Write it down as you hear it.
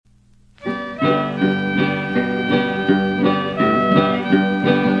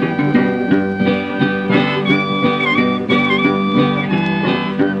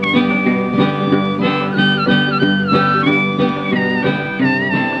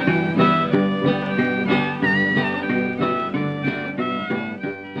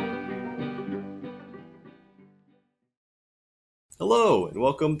Hello, and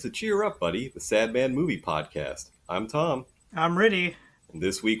welcome to Cheer Up, Buddy, the Sad Man Movie Podcast. I'm Tom, I'm ready. and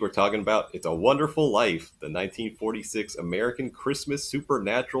this week we're talking about It's a Wonderful Life, the 1946 American Christmas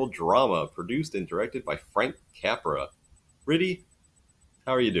supernatural drama produced and directed by Frank Capra. Riddy,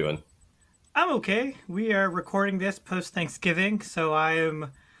 how are you doing? I'm okay. We are recording this post Thanksgiving, so I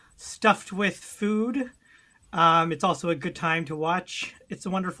am stuffed with food. It's also a good time to watch It's a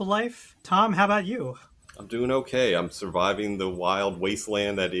Wonderful Life. Tom, how about you? I'm doing okay. I'm surviving the wild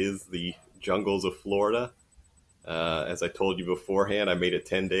wasteland that is the jungles of Florida. As I told you beforehand, I made it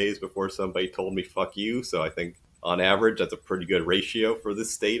 10 days before somebody told me fuck you, so I think on average that's a pretty good ratio for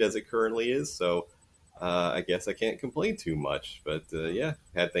this state as it currently is, so I guess I can't complain too much. But yeah,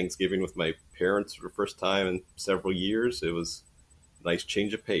 had Thanksgiving with my parents for the first time in several years. It was a nice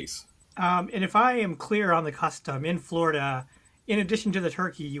change of pace. And if I am clear on the custom, in Florida, in addition to the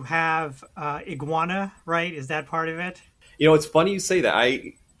turkey, you have iguana, right? Is that part of it? You know, it's funny you say that.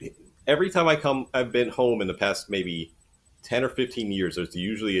 Every time I've been home in the past maybe 10 or 15 years, there's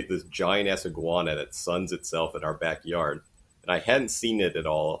usually this giant ass iguana that suns itself in our backyard. And I hadn't seen it at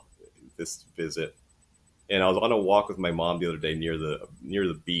all this visit. And I was on a walk with my mom the other day near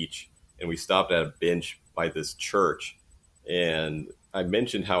the beach, and we stopped at a bench by this church. And I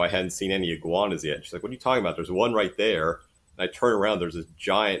mentioned how I hadn't seen any iguanas yet. She's like, "What are you talking about? There's one right there." And I turn around, there's this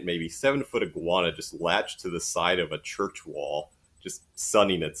giant, maybe 7 foot iguana just latched to the side of a church wall, just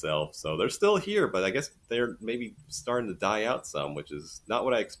sunning itself. So they're still here, but I guess they're maybe starting to die out some, which is not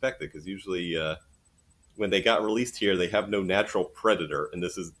what I expected, because usually when they got released here, they have no natural predator, and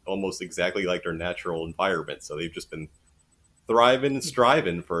this is almost exactly like their natural environment. So they've just been thriving and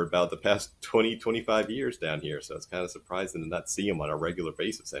striving for about the past 20, 25 years down here. So it's kind of surprising to not see them on a regular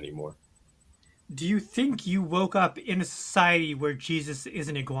basis anymore. Do you think you woke up in a society where Jesus is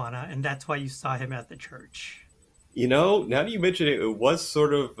an iguana and that's why you saw him at the church? You know, now that you mention it, it was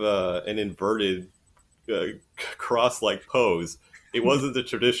sort of an inverted cross-like pose. It wasn't the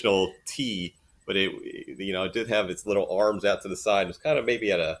traditional T, but it did have its little arms out to the side. It was kind of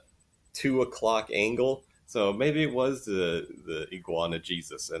maybe at a 2 o'clock angle. So maybe it was the iguana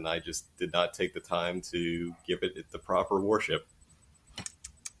Jesus, and I just did not take the time to give it the proper worship.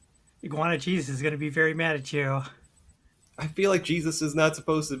 Iguana Jesus is going to be very mad at you. I feel like Jesus is not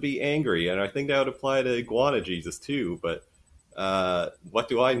supposed to be angry, and I think that would apply to iguana Jesus too. But what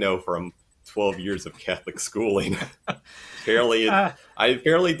do I know from 12 years of Catholic schooling? apparently, Uh, I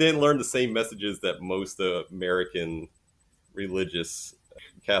apparently didn't learn the same messages that most American religious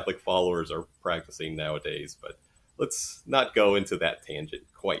Catholic followers are practicing nowadays. But let's not go into that tangent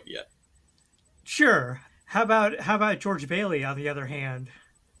quite yet. sure. How about George Bailey on the other hand?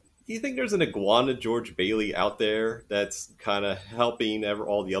 Do you think there's an iguana George Bailey out there that's kind of helping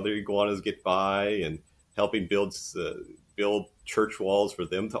all the other iguanas get by and helping build church walls for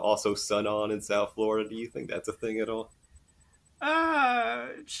them to also sun on in South Florida? Do you think that's a thing at all?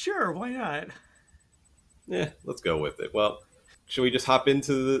 Sure, why not? Yeah, let's go with it. Well, should we just hop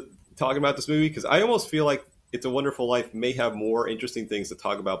into talking about this movie? Because I almost feel like It's a Wonderful Life may have more interesting things to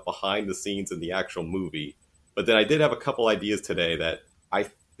talk about behind the scenes in the actual movie. But then I did have a couple ideas today that I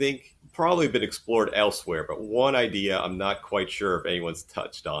think probably been explored elsewhere. But one idea I'm not quite sure if anyone's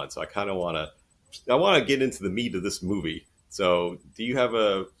touched on. So I want to get into the meat of this movie. So, do you have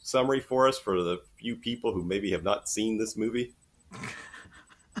a summary for us for the few people who maybe have not seen this movie?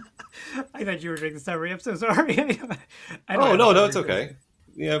 I thought you were doing the summary. I'm so sorry. I don't Oh, have a no, no, summary it's for this. okay.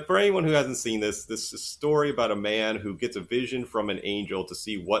 Yeah, for anyone who hasn't seen this is a story about a man who gets a vision from an angel to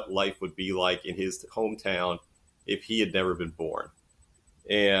see what life would be like in his hometown if he had never been born.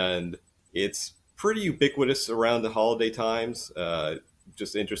 And it's pretty ubiquitous around the holiday times.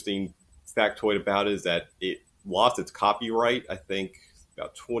 Just interesting factoid about it is that it lost its copyright, I think,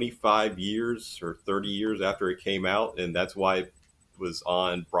 about 25 years or 30 years after it came out. And that's why it was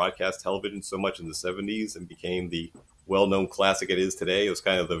on broadcast television so much in the 70s and became the well known classic it is today. It was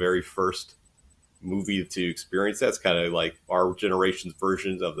kind of the very first movie to experience that. It's kind of like our generation's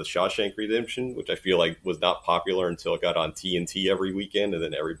version of the Shawshank Redemption, which I feel like was not popular until it got on TNT every weekend, and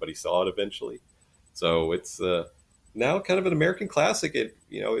then everybody saw it eventually. So it's now kind of an American classic. It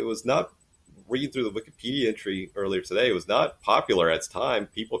was not, reading through the Wikipedia entry earlier today, it was not popular at its time.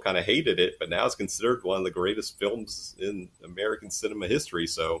 People kind of hated it, but now it's considered one of the greatest films in American cinema history.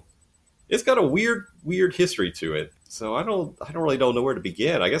 So it's got a weird history to it. So I don't know where to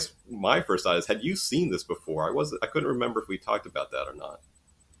begin. I guess my first thought is, had you seen this before? I couldn't remember if we talked about that or not.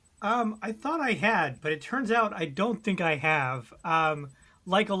 I thought I had, but it turns out I don't think I have.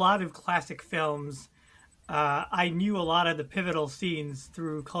 Like a lot of classic films, I knew a lot of the pivotal scenes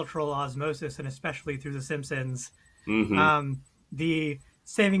through cultural osmosis and especially through The Simpsons. Mm-hmm. Um, the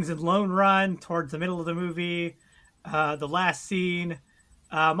savings and loan run towards the middle of the movie, the last scene.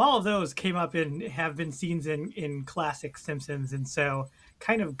 All of those came up and have been scenes in classic Simpsons, and so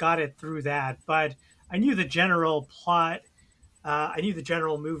kind of got it through that. But I knew the general plot. I knew the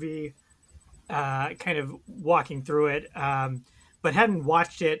general movie, kind of walking through it, but hadn't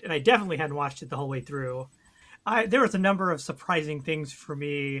watched it, and I definitely hadn't watched it the whole way through. There was a number of surprising things for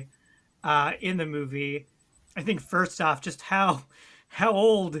me in the movie. I think first off, just how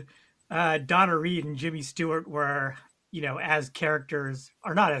old Donna Reed and Jimmy Stewart were, as characters,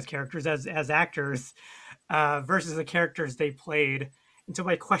 or not as characters, as actors, versus the characters they played. And so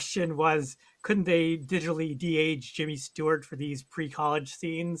my question was, couldn't they digitally de-age Jimmy Stewart for these pre-college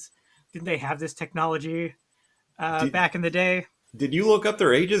scenes? Didn't they have this technology Did, back in the day? did you look up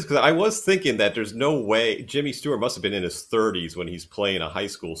their ages? Because I was thinking that there's no way Jimmy Stewart must have been in his 30s when he's playing a high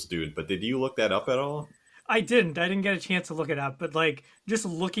school student. But did you look that up at all? I didn't. I didn't get a chance to look it up, but like just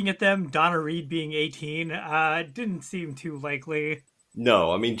looking at them, Donna Reed being 18, didn't seem too likely.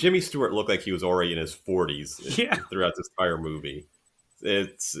 No, I mean Jimmy Stewart looked like he was already in his 40s Yeah. throughout this entire movie.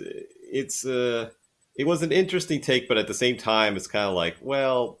 It was an interesting take, but at the same time, it's kind of like,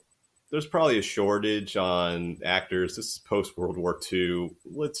 well, there's probably a shortage on actors. This is post World War II.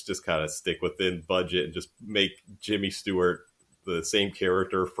 Let's just kind of stick within budget and just make Jimmy Stewart the same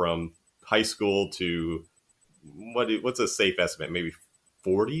character from high school to what's a safe estimate? Maybe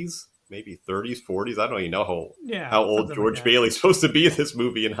 40s, maybe 30s, 40s. I don't even know Yeah, how old something like George that. Bailey's supposed to be in this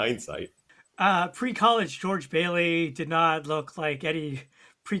movie in hindsight. Pre-college George Bailey did not look like any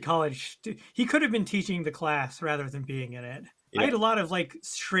pre-college. He could have been teaching the class rather than being in it. I Yeah, had a lot of like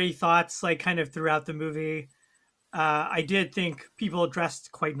stray thoughts, like kind of throughout the movie. I did think people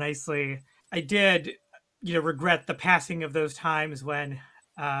dressed quite nicely. I did, regret the passing of those times when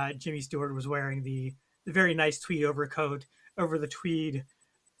Jimmy Stewart was wearing the very nice tweed overcoat over the tweed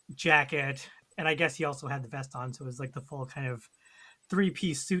jacket, and I guess he also had the vest on, so it was like the full kind of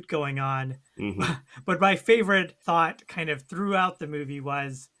three-piece suit going on. hmm But my favorite thought kind of throughout the movie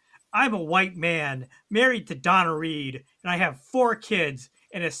was, I'm a white man married to Donna Reed, and I have 4 kids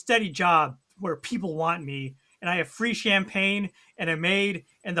and a steady job where people want me, and I have free champagne and a maid,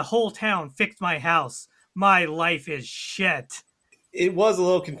 and the whole town fixed my house. My life is shit. it was a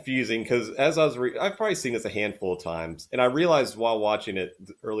little confusing because as I've probably seen this a handful of times, and I realized while watching it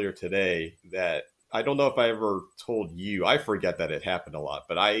earlier today that I don't know if I ever told you. I forget that it happened a lot,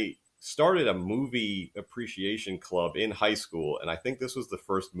 but I started a movie appreciation club in high school, and I think this was the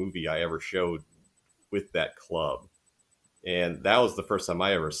first movie I ever showed with that club, and that was the first time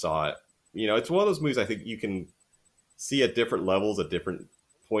I ever saw it. It's one of those movies I think you can see at different levels at different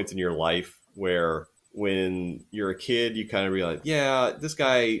points in your life where when you're a kid you kind of realize, yeah, this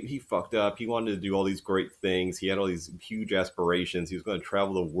guy, he fucked up, he wanted to do all these great things, he had all these huge aspirations, he was going to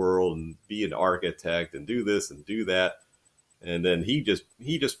travel the world and be an architect and do this and do that, and then he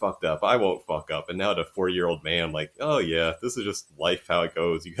just fucked up. I won't fuck up. And now the 4-year-old man, I'm like, oh yeah, this is just life, how it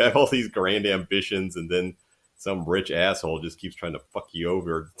goes. You have all these grand ambitions, and then some rich asshole just keeps trying to fuck you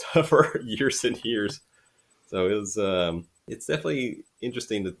over for years and years. So it's definitely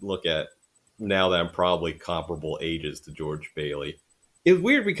interesting to look at now that I'm probably comparable ages to George Bailey. It's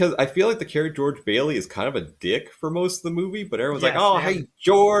weird because I feel like the character George Bailey is kind of a dick for most of the movie, but everyone's like, Yes, "Oh, yeah. hey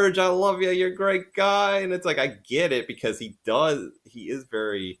George, I love you. You're a great guy." And it's like I get it because he is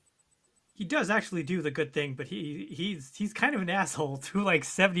very. He does actually do the good thing, but he's kind of an asshole through like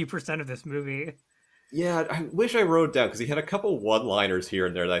 70% of this movie. Yeah, I wish I wrote it down because he had a couple one-liners here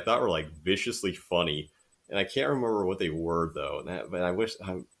and there that I thought were like viciously funny, and I can't remember what they were though. But I wish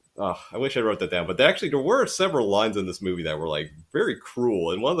I wrote that down. But actually, there were several lines in this movie that were like very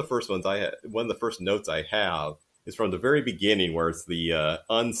cruel. And one of the first ones one of the first notes I have is from the very beginning, where it's the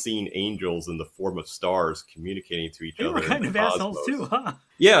unseen angels in the form of stars communicating to each They were other in kind the of assholes too, cosmos. huh?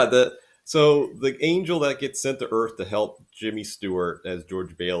 Yeah, the angel that gets sent to Earth to help Jimmy Stewart as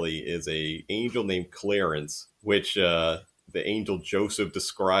George Bailey is a angel named Clarence, which the angel Joseph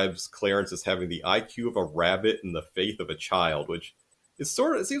describes Clarence as having the IQ of a rabbit and the faith of a child, which it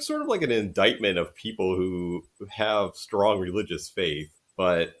seems sort of like an indictment of people who have strong religious faith,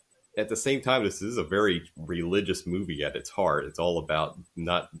 but at the same time, this is a very religious movie at its heart. It's all about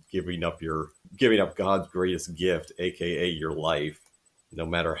not giving up God's greatest gift, aka your life, no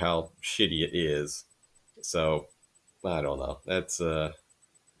matter how shitty it is. So I don't know. That's a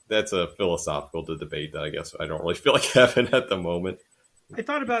philosophical debate that I guess I don't really feel like having at the moment. I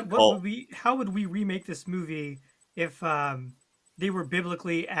thought about All how would we remake this movie if they were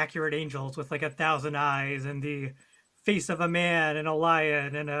biblically accurate angels with like 1,000 eyes and the face of a man and a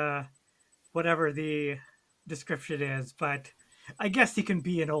lion and a whatever the description is. But I guess he can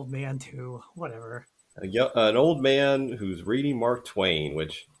be an old man too. Whatever. An old man who's reading Mark Twain,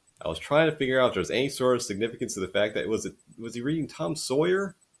 which I was trying to figure out if there's any sort of significance to the fact that was he reading Tom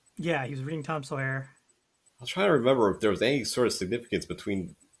Sawyer? Yeah, he was reading Tom Sawyer. I was trying to remember if there was any sort of significance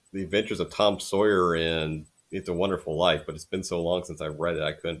between the adventures of Tom Sawyer and It's a Wonderful Life, but it's been so long since I read it,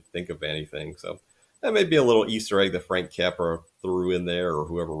 I couldn't think of anything. So that may be a little Easter egg that Frank Capra threw in there, or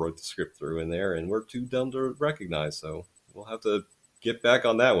whoever wrote the script threw in there, and we're too dumb to recognize. So we'll have to get back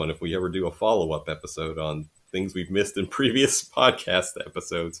on that one if we ever do a follow-up episode on things we've missed in previous podcast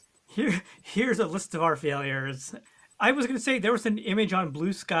episodes. Here's a list of our failures. I was going to say there was an image on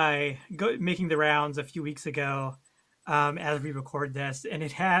Blue Sky making the rounds a few weeks ago as we record this, and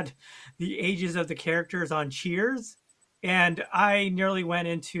it had the ages of the characters on Cheers, and I nearly went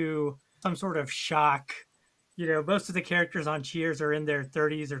into some sort of shock. You know, most of the characters on Cheers are in their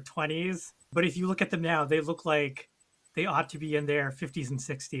 30s or 20s, but if you look at them now, they look like they ought to be in their 50s and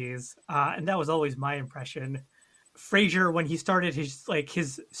 60s, and that was always my impression. Frasier, when he started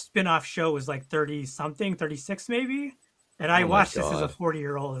his spin-off show, was like 30 something, 36 maybe. And I watched this as a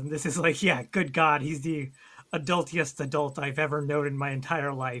 40-year-old, and this is like, yeah, good God, he's the adultiest adult I've ever known in my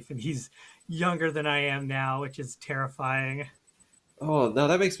entire life, and he's younger than I am now, which is terrifying. Oh, no,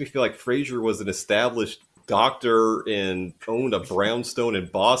 that makes me feel like Frasier was an established doctor and owned a brownstone in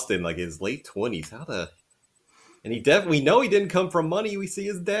Boston, like his late 20s. And we know he didn't come from money. We see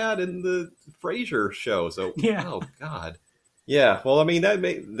his dad in the Frasier show. So, yeah. Oh God. Yeah. Well, I mean,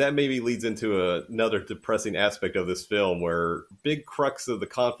 that maybe leads into another depressing aspect of this film, where big crux of the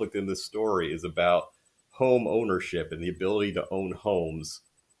conflict in this story is about home ownership and the ability to own homes.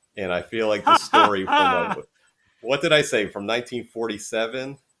 And I feel like the story from what did I say, from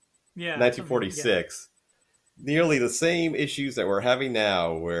 1947? Yeah. 1946. Nearly the same issues that we're having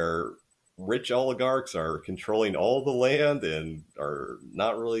now, where rich oligarchs are controlling all the land and are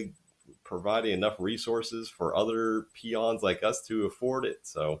not really providing enough resources for other peons like us to afford it.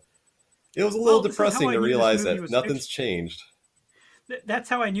 So it was a little depressing to realize that nothing's changed. That's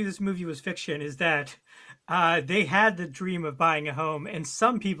how I knew this movie was fiction, is that they had the dream of buying a home, and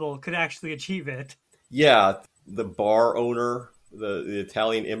some people could actually achieve it. Yeah, the bar owner, the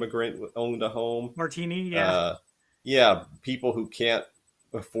Italian immigrant, owned a home. Martini, yeah. Yeah, people who can't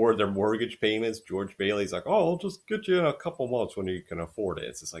afford their mortgage payments. George Bailey's like, oh, I'll just get you in a couple months when you can afford it.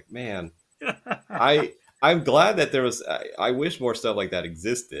 It's just like, man, I'm glad that there was. I wish more stuff like that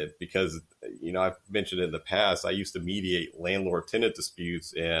existed, because, you know, I've mentioned it in the past, I used to mediate landlord-tenant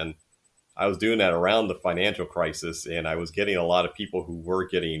disputes, and I was doing that around the financial crisis, and I was getting a lot of people who were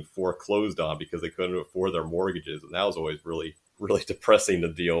getting foreclosed on because they couldn't afford their mortgages, and that was always really, really depressing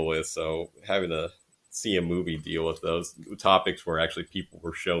to deal with. So having to see a movie deal with those topics where actually people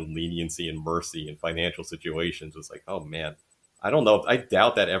were shown leniency and mercy in financial situations was like, oh man, I don't know. I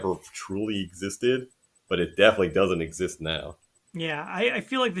doubt that ever truly existed, but it definitely doesn't exist now. Yeah, I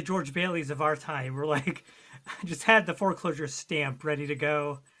feel like the George Baileys of our time were like, just had the foreclosure stamp ready to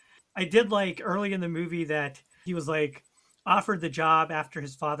go. I did like early in the movie that he was like offered the job after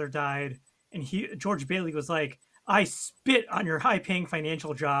his father died, and George Bailey was like, I spit on your high-paying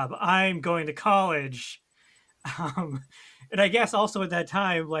financial job. I'm going to college. And I guess also at that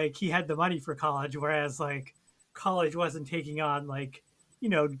time, like, he had the money for college, whereas like college wasn't taking on, like, you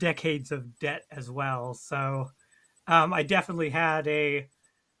know, decades of debt as well. So I definitely had a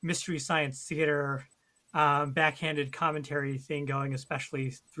Mystery Science Theater backhanded commentary thing going,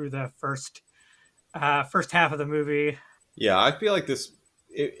 especially through the first half of the movie. Yeah, I feel like this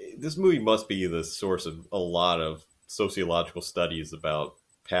movie must be the source of a lot of sociological studies about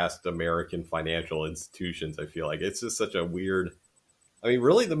past American financial institutions. I feel like it's just such a weird. I mean,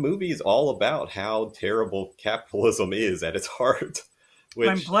 really, the movie is all about how terrible capitalism is at its heart. Which...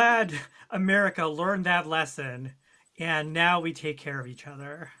 I'm glad America learned that lesson, and now we take care of each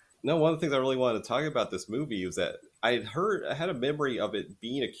other. No, one of the things I really wanted to talk about this movie was that I had a memory of it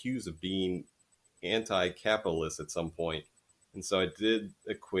being accused of being anti-capitalist at some point. And so I did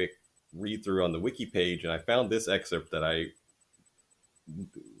a quick read through on the wiki page, and I found this excerpt that I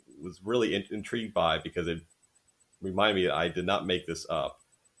was really intrigued by, because it reminded me that I did not make this up.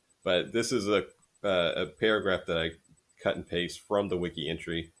 But this is a paragraph that I cut and paste from the wiki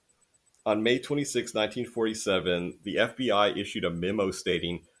entry. On May 26, 1947, the FBI issued a memo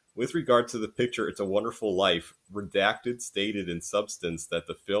stating, with regard to the picture It's a Wonderful Life, redacted stated in substance that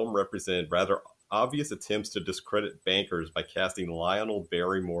the film represented rather obvious attempts to discredit bankers by casting Lionel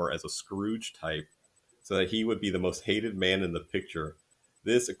Barrymore as a Scrooge type, so that he would be the most hated man in the picture.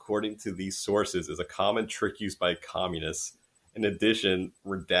 This, according to these sources, is a common trick used by communists. In addition,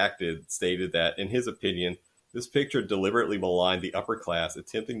 redacted stated that, in his opinion, This picture deliberately maligned the upper class,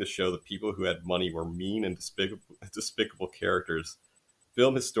 attempting to show the people who had money were mean and despicable characters.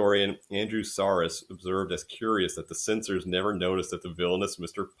 Film historian Andrew Saris observed as curious that the censors never noticed that the villainous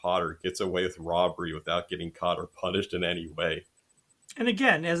Mr. Potter gets away with robbery without getting caught or punished in any way. And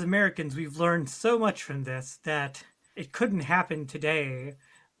again, as Americans, we've learned so much from this that it couldn't happen today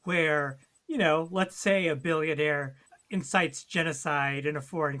where, let's say a billionaire incites genocide in a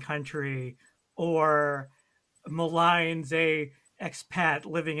foreign country or maligns a expat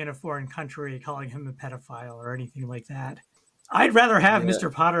living in a foreign country, calling him a pedophile or anything like that. I'd rather have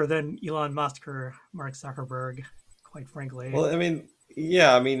Mr. Potter than Elon Musk or Mark Zuckerberg, quite frankly. Well, in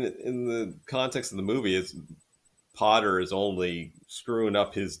the context of the movie, Potter is only screwing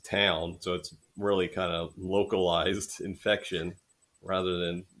up his town, so it's really kind of localized infection rather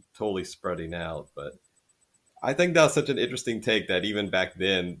than totally spreading out. But I think that's such an interesting take that even back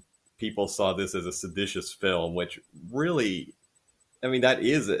then, people saw this as a seditious film, which really, that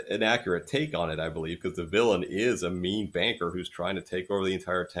is an accurate take on it, I believe, because the villain is a mean banker who's trying to take over the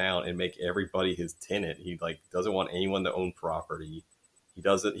entire town and make everybody his tenant. He doesn't want anyone to own property.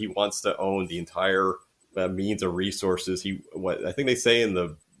 He wants to own the entire means of resources. I think they say in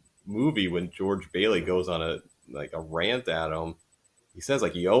the movie when George Bailey goes on a rant at him, he says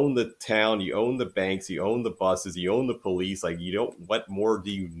you own the town, you own the banks, you own the buses, you own the police. What more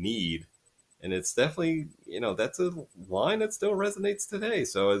do you need? And it's definitely, that's a line that still resonates today.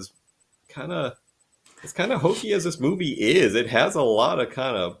 So as kind of hokey as this movie is, it has a lot of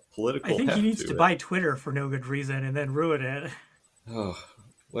kind of political. I think he needs to buy Twitter for no good reason and then ruin it. Oh,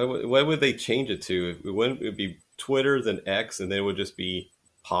 what would they change it to? It would be Twitter, then X, and then it would just be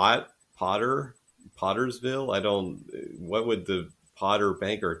Pottersville. What would the Potter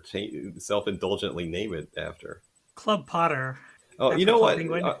banker self-indulgently name it after? Club Potter. Oh, you know what?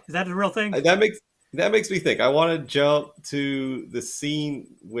 Is that a real thing? That makes me think. I want to jump to the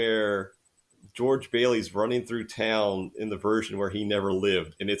scene where George Bailey's running through town in the version where he never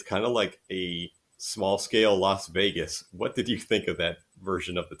lived, and it's kind of like a small-scale Las Vegas. What did you think of that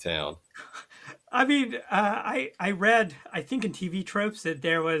version of the town? I read, I think in TV Tropes, that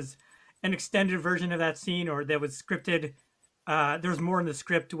there was an extended version of that scene, or that was scripted. There was more in the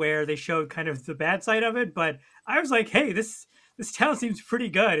script where they showed kind of the bad side of it, but I was like, hey, this town seems pretty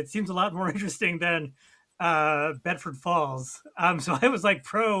good. It seems a lot more interesting than Bedford Falls. So I was like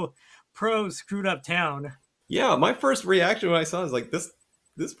pro screwed up town. Yeah, my first reaction when I saw it was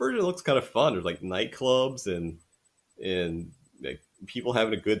this version looks kind of fun. There's nightclubs and people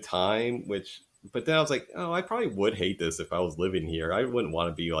having a good time, but then I was like, oh, I probably would hate this if I was living here. I wouldn't want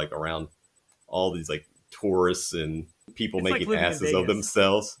to be around all these tourists and people making asses of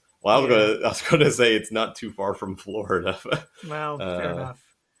themselves. Well, I was gonna say it's not too far from Florida. Well, fair enough.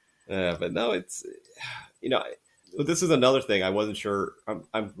 Yeah, but no, it's this is another thing I wasn't sure.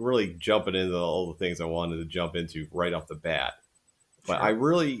 I'm really jumping into all the things I wanted to jump into right off the bat. But sure. I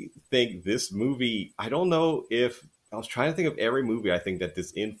really think this movie, I don't know if I was trying to think of every movie I think that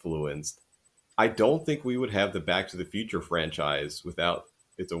this influenced. I don't think we would have the Back to the Future franchise without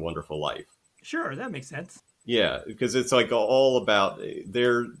It's a Wonderful Life. Sure, that makes sense. Yeah, because it's all about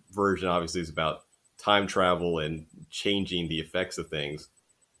their version. Obviously, is about time travel and changing the effects of things.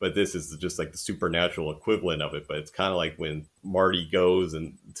 But this is just the supernatural equivalent of it. But it's kind of like when Marty goes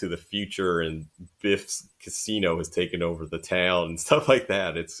to the future and Biff's casino has taken over the town and stuff like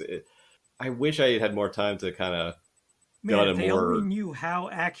that. I wish I had more time to kind of done it more. They only knew how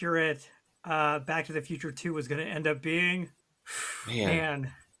accurate Back to the Future 2 was going to end up being.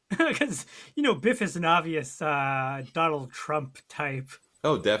 Man. Because, Biff is an obvious Donald Trump type.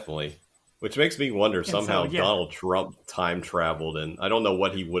 Oh, definitely. Which makes me wonder somehow Donald Trump time traveled, and I don't know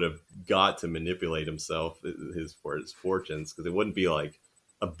what he would have got to manipulate himself for his fortunes, because it wouldn't be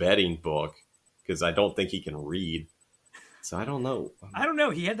a betting book, because I don't think he can read. So I don't know.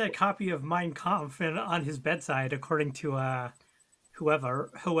 He had that copy of Mein Kampf on his bedside, according to whoever,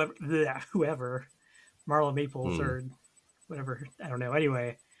 Marla Maples or whatever. I don't know.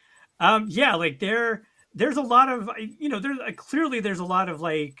 Anyway. There's a lot of, there's a lot of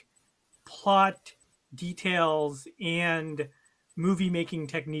plot details and movie making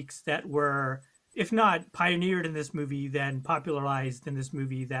techniques that were, if not pioneered in this movie, then popularized in this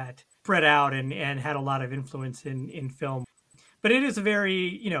movie, that spread out and had a lot of influence in film. But it is a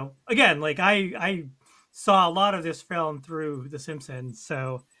very, again, I saw a lot of this film through The Simpsons,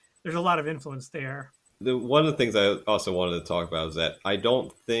 so there's a lot of influence there. One of the things I also wanted to talk about is that I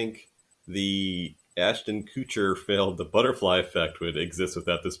don't think the Ashton Kutcher film, The Butterfly Effect, would exist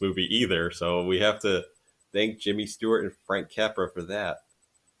without this movie either. So we have to thank Jimmy Stewart and Frank Capra for that.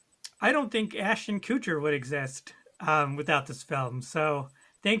 I don't think Ashton Kutcher would exist without this film. So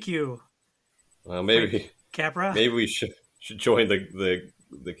thank you, Well, Frank maybe Capra. maybe we should join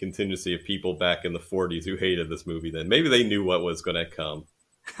the contingency of people back in the 40s who hated this movie. Then maybe they knew what was going to come.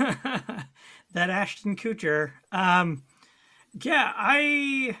 That Ashton Kutcher. Yeah,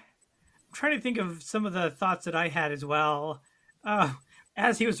 I'm trying to think of some of the thoughts that I had as well. Uh,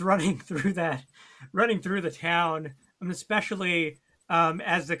 as he was running through the town, and especially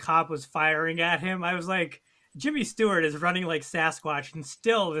as the cop was firing at him, I was like, Jimmy Stewart is running like Sasquatch, and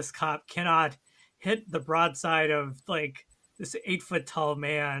still this cop cannot hit the broadside of like this 8 foot tall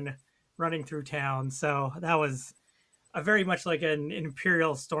man running through town. So that was a very much like an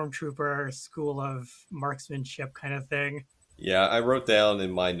Imperial stormtrooper school of marksmanship kind of thing. Yeah, I wrote down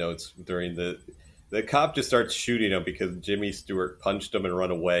in my notes during the cop just starts shooting him because Jimmy Stewart punched him and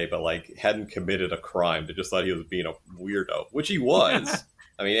run away, but like hadn't committed a crime. They just thought he was being a weirdo, which he was.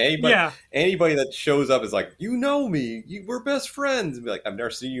 I mean, Yeah. anybody that shows up is like, you know me, we're best friends, and be like, I've never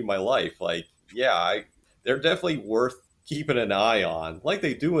seen you in my life. Like, yeah, they're definitely worth keeping an eye on, like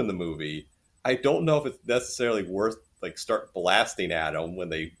they do in the movie. I don't know if it's necessarily worth like start blasting at them when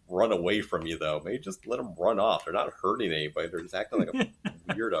they run away from you, though. Maybe just let them run off. They're not hurting anybody. They're just acting like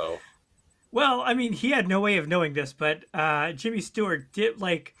a weirdo. Well, I mean, he had no way of knowing this, but Jimmy Stewart did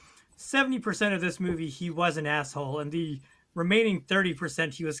like 70% of this movie. He was an asshole, and the remaining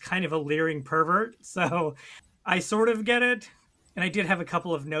 30%, he was kind of a leering pervert. So I sort of get it. And I did have a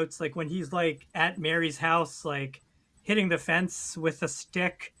couple of notes, like when he's like at Mary's house, like hitting the fence with a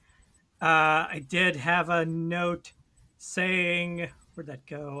stick. I did have a note saying, where'd that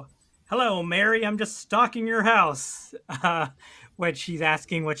go? Hello, Mary. I'm just stalking your house. When she's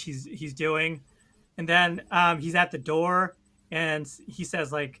asking what he's doing, and then he's at the door, and he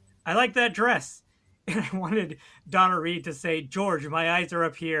says like, "I like that dress," and I wanted Donna Reed to say, "George, my eyes are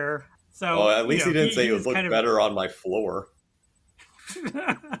up here." Well, So at least he didn't say it he would is look kind of better on my floor.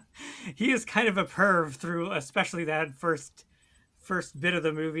 he is kind of a perv through, especially that first bit of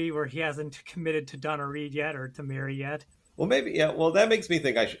the movie where he hasn't committed to Donna Reed yet or to Mary yet. Well, maybe, yeah. Well, that makes me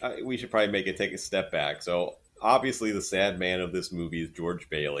think we should probably make it take a step back. So, obviously, the sad man of this movie is George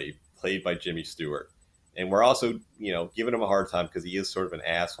Bailey, played by Jimmy Stewart, and we're also, giving him a hard time because he is sort of an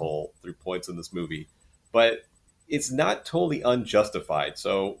asshole through points in this movie, but it's not totally unjustified.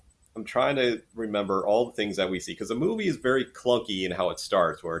 So, I'm trying to remember all the things that we see because the movie is very clunky in how it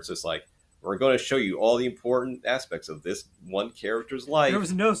starts, where it's just like, we're going to show you all the important aspects of this one character's life. There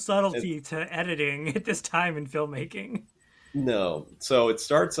was no subtlety to editing at this time in filmmaking. No. So it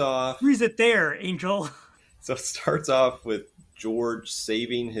starts off. Freeze it there, Angel. So it starts off with George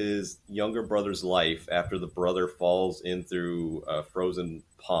saving his younger brother's life after the brother falls in through a frozen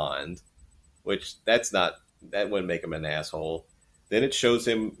pond, which that wouldn't make him an asshole. Then it shows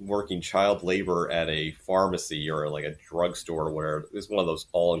him working child labor at a pharmacy or like a drugstore where it's one of those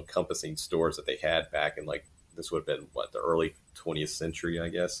all-encompassing stores that they had back in like this would have been the early 20th century, I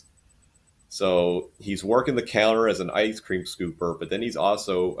guess. So he's working the counter as an ice cream scooper, but then he's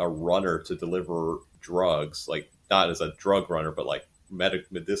also a runner to deliver drugs, like not as a drug runner, but like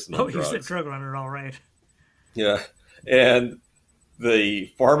medicinal drugs. Oh, he's a drug runner, all right. Yeah. And the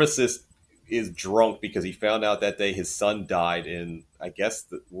pharmacist is drunk because he found out that day his son died in, I guess,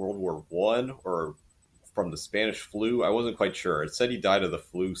 the World War One or from the Spanish flu. I wasn't quite sure. It said he died of the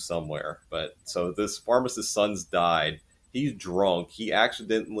flu somewhere. But so this pharmacist's son's died. He's drunk. He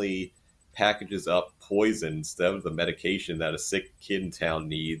accidentally packages up poison instead of the medication that a sick kid in town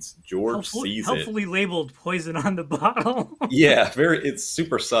needs. George sees it. Helpfully labeled poison on the bottle. Yeah, it's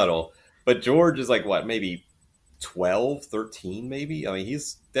super subtle. But George is like, what, maybe 12, 13 maybe? I mean,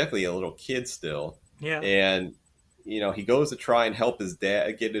 he's definitely a little kid still. Yeah. And, he goes to try and help his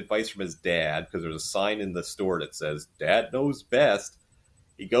dad, get advice from his dad, because there's a sign in the store that says, Dad knows best.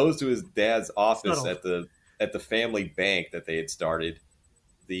 He goes to his dad's office at the family bank that they had started.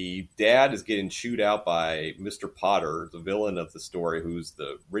 The dad is getting chewed out by Mr. Potter, the villain of the story, who's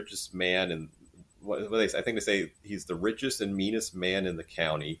the richest man and I think they say he's the richest and meanest man in the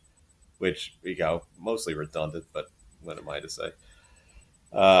county, which mostly redundant, but what am I to say?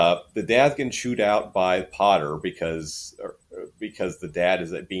 The dad's getting chewed out by Potter because the dad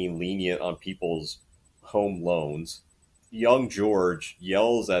is being lenient on people's home loans. Young George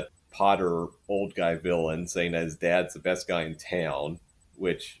yells at Potter, old guy villain, saying that his dad's the best guy in town,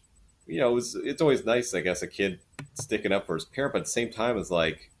 which, it's always nice, I guess, a kid sticking up for his parent, but at the same time, it's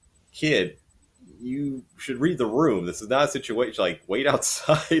like, kid, you should read the room. This is not a situation like wait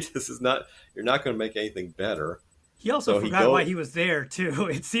outside. You're not going to make anything better. He also forgot why he was there too.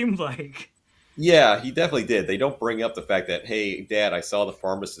 It seemed like Yeah, he definitely did. They don't bring up the fact that, hey, Dad, I saw the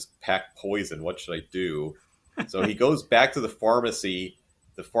pharmacist pack poison. What should I do? So he goes back to the pharmacy.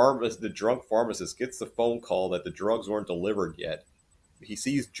 The drunk pharmacist gets the phone call that the drugs weren't delivered yet. He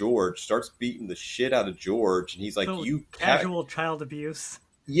sees George, starts beating the shit out of George, and he's like, So "You pack." casual child abuse.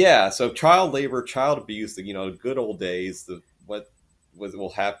 Yeah, so child labor, child abuse, good old days. What will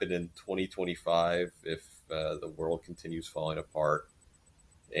happen in 2025 if the world continues falling apart?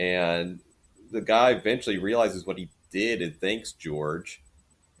 And the guy eventually realizes what he did and thanks George.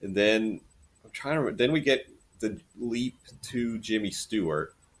 And then then we get the leap to Jimmy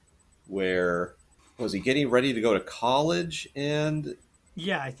Stewart, where was he getting ready to go to college? And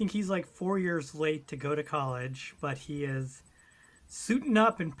Yeah, I think he's like 4 years late to go to college, but he is suiting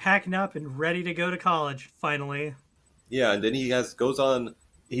up and packing up and ready to go to college finally. yeah, and then goes on.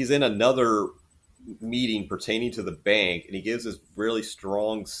 He's in another meeting pertaining to the bank, and he gives this really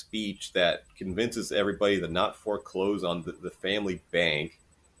strong speech that convinces everybody to not foreclose on the family bank.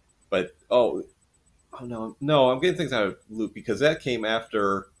 But oh no, I'm getting things out of loop because that came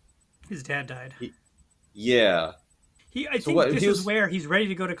after. His dad died. He, yeah. I So think what this he is was where he's ready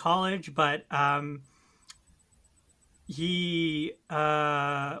to go to college, but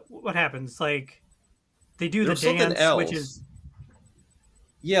what happens? Like they do there the was something dance, which else. is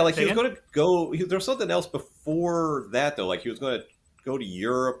Yeah, like he say was again? going to go. There was something else before that though. Like he was going to go to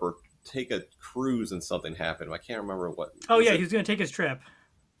Europe or take a cruise, and something happened. I can't remember what Oh was yeah, it. he was going to take his trip.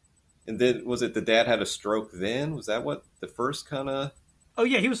 And then was it the dad had a stroke? Then was that what the first kind of? Oh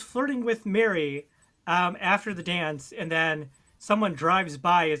yeah, he was flirting with Mary after the dance, and then someone drives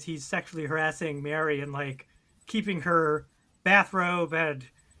by as he's sexually harassing Mary and like keeping her bathrobe, and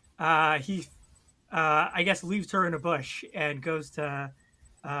he, I guess, leaves her in a bush and goes to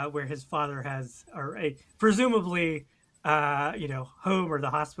where his father has, or presumably, home or the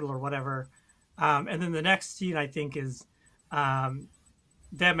hospital or whatever. And then the next scene, I think, is um,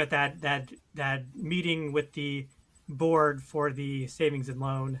 them at that meeting with the board for the savings and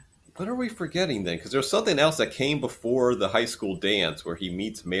loan. What are we forgetting then? Because there's something else that came before the high school dance where he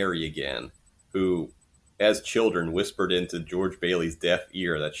meets Mary again, who, as children, whispered into George Bailey's deaf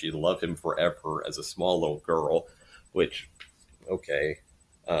ear that she'd love him forever as a small little girl. Which, okay,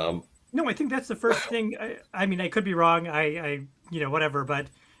 um, No, I think that's the first thing. I mean, I could be wrong. Whatever. But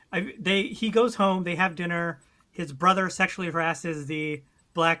he goes home. They have dinner. His brother sexually harasses the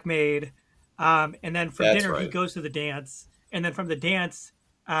black maid, and then for that's dinner he right. goes to the dance. And then from the dance,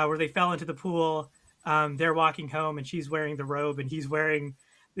 where they fell into the pool, they're walking home, and she's wearing the robe, and he's wearing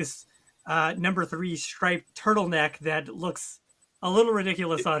this number three striped turtleneck that looks a little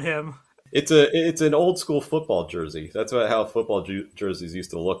ridiculous on him. It's an old school football jersey. That's how football jerseys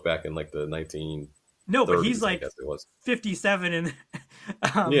used to look back in like the No, but he's 1930s, I like guess it was. 57 and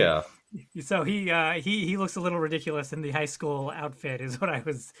um Yeah, so he looks a little ridiculous in the high school outfit is what I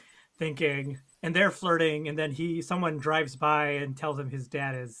was thinking. And they're flirting, and then someone drives by and tells him his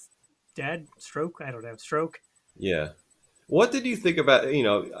dad is dead, stroke, I don't know, stroke. yeah. What did you think about,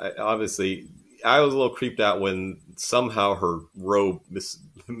 obviously, I was a little creeped out when somehow her robe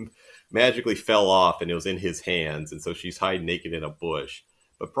magically fell off and it was in his hands. And so she's hiding naked in a bush.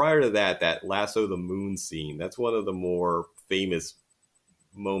 But prior to that, that lasso the moon scene, that's one of the more famous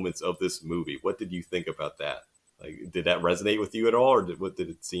moments of this movie. What did you think about that? Like, did that resonate with you at all? Or did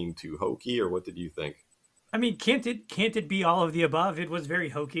it seem too hokey? Or what did you think? I mean, can't it be all of the above? It was very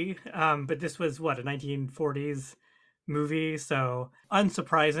hokey, but this was what, a 1940s movie, so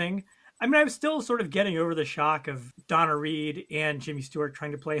unsurprising. I mean, I was still sort of getting over the shock of Donna Reed and Jimmy Stewart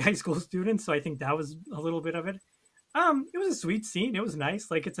trying to play high school students, so I think that was a little bit of it. It was a sweet scene. It was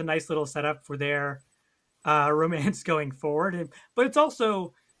nice. Like it's a nice little setup for their romance going forward, but it's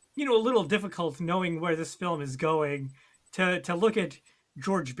also, a little difficult knowing where this film is going to look at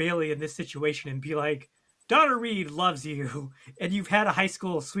George Bailey in this situation and be like, Donna Reed loves you, and you've had a high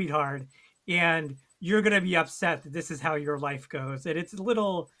school sweetheart, and you're gonna be upset that this is how your life goes. And it's a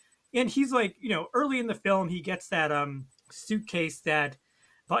little, and he's like, early in the film, he gets that suitcase that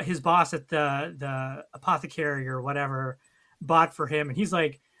his boss at the apothecary or whatever bought for him, and he's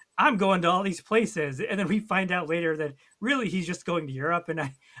like, I'm going to all these places. And then we find out later that really he's just going to Europe. And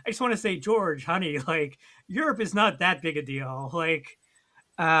I just want to say, George, honey, like Europe is not that big a deal. Like,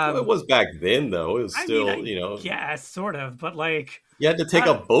 Well, it um, was back then, though. It was I mean, still, I guess sort of, but like, you had to take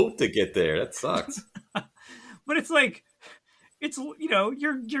a uh, boat to get there. That sucks. but it's like,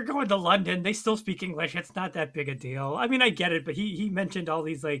 you're going to London. They still speak English. It's not that big a deal. I mean, I get it, but he mentioned all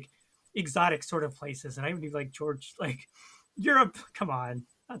these like exotic sort of places, and I would be like, George, like Europe, come on,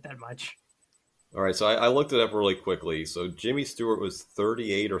 not that much. All right, so I looked it up really quickly. So Jimmy Stewart was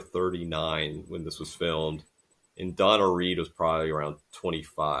 38 or 39 when this was filmed, and Donna Reed was probably around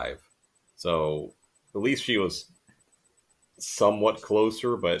 25. So at least she was somewhat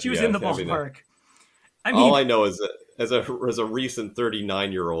closer. But She was in yeah, the I mean, ballpark. I all mean, I know is that as a recent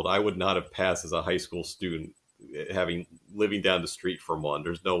 39-year-old, I would not have passed as a high school student, having living down the street from one.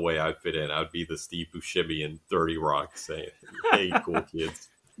 There's no way I'd fit in. I'd be the Steve Buscemi in 30 Rock saying, "Hey, cool kids."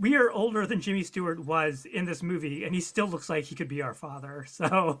 we are older than Jimmy Stewart was in this movie, and he still looks like he could be our father.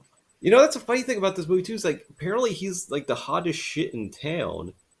 So You know, that's a funny thing about this movie too. Is like apparently he's like the hottest shit in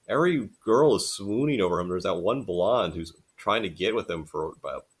town. Every girl is swooning over him. There's that one blonde who's trying to get with him for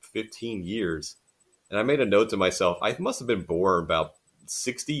about 15 years. And I made a note to myself, I must have been born about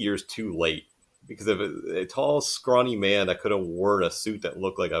 60 years too late because of a tall, scrawny man that could have worn a suit that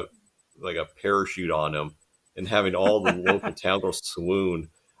looked like a parachute on him and having all the local town girls swoon.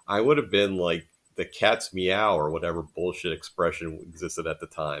 I would have been like the cat's meow or whatever bullshit expression existed at the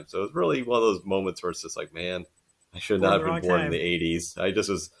time. So it was really one of those moments where it's just like, man, I should born not the have wrong been born in time. the 80s.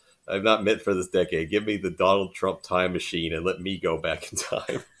 I'm not meant for this decade. Give me the Donald Trump time machine and let me go back in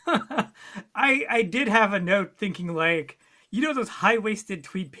time. I did have a note thinking like, you know, those high waisted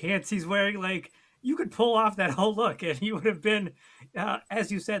tweed pants he's wearing, like you could pull off that whole look, and he would have been,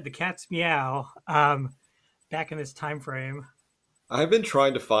 as you said, the cat's meow. Back in this time frame. I've been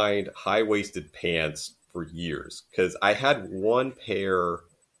trying to find high waisted pants for years because I had one pair,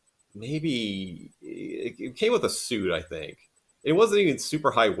 maybe it came with a suit, I think. It wasn't even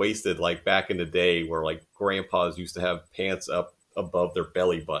super high waisted like back in the day where like grandpas used to have pants up above their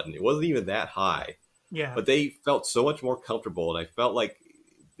belly button. It wasn't even that high, Yeah, but they felt so much more comfortable, and I felt like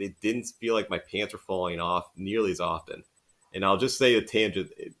it didn't feel like my pants were falling off nearly as often. And I'll just say a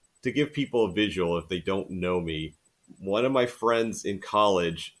tangent to give people a visual if they don't know me. One of my friends in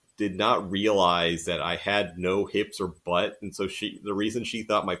college did not realize that I had no hips or butt, and so the reason she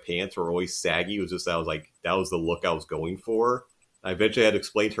thought my pants were always saggy was just that I was like that was the look I was going for. I eventually had to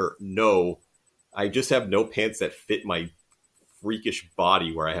explain to her, no, I just have no pants that fit my freakish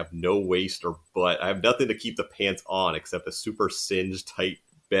body where I have no waist or butt. I have nothing to keep the pants on except a super singed tight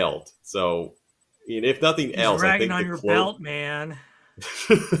belt. So, I mean, if nothing he's else, I ragging think on the your clothes. belt, man.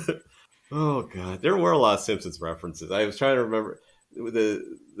 Oh god, there were a lot of Simpsons references. I was trying to remember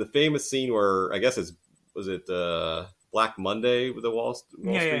the famous scene where I guess it's was it Black Monday with the Wall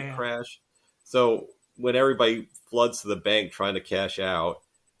Yeah, yeah, Street yeah. crash. So when everybody floods to the bank trying to cash out,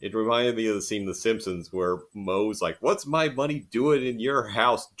 it reminded me of the scene in The Simpsons where Moe's like, "What's my money doing in your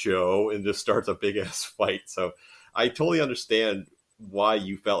house, Joe?" and just starts a big ass fight. So I totally understand why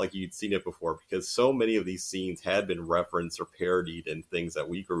you felt like you'd seen it before because so many of these scenes had been referenced or parodied in things that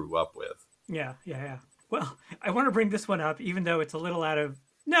we grew up with. Yeah, yeah, yeah. Well, I want to bring this one up, even though it's a little out of.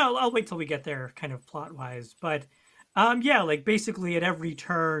 No, I'll wait till we get there, kind of plot wise. But, yeah, like basically at every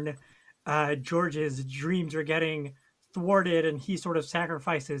turn, George's dreams are getting thwarted, and he sort of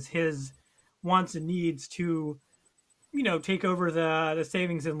sacrifices his wants and needs to, take over the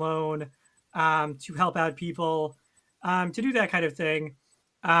savings and loan, to help out people, to do that kind of thing.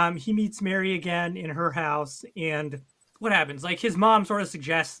 He meets Mary again in her house, and what happens? Like his mom sort of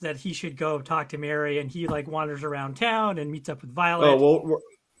suggests that he should go talk to Mary, and he like wanders around town and meets up with Oh Violet.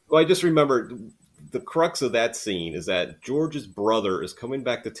 well, I just remembered the crux of that scene is that George's brother is coming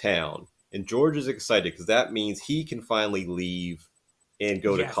back to town, and George is excited because that means he can finally leave and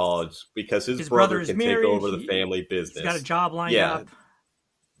go to Yes, college because his his brother brother is can take married. over the family He's got a business. job lined Yeah, up.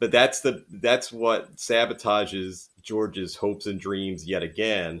 but that's what sabotages George's hopes and dreams yet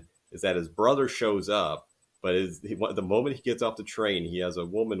again is that his brother shows up, but the moment he gets off the train, he has a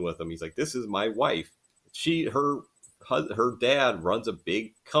woman with him. He's like, "This is my wife. Her dad runs a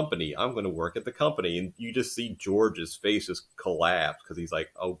big company. I'm going to work at the company." And you just see George's face just collapse because he's like,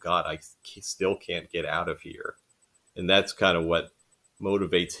 "Oh God, still can't get out of here." And that's kind of what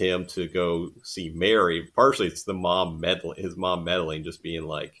motivates him to go see Mary. Partially, it's his mom meddling, just being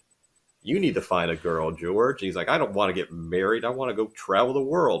like, "You need to find a girl, George." And he's like, "I don't want to get married. I want to go travel the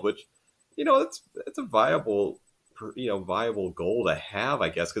world." Which, it's a viable goal to have, I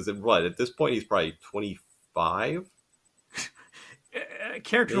guess. Because at this point he's probably 25,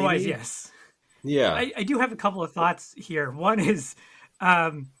 Character wise, maybe. yes. Yeah. I do have a couple of thoughts here. One is,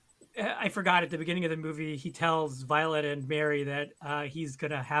 um, I forgot at the beginning of the movie, he tells Violet and Mary that he's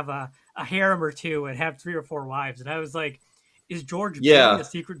going to have a harem or two and have 3 or 4 wives. And I was like, is George Bailey a Yeah.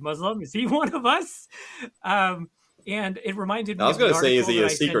 secret Muslim? Is he one of us? Um, and it reminded I me was of the going to say, is article he that a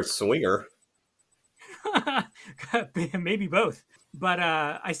I sent. secret swinger? Maybe both. But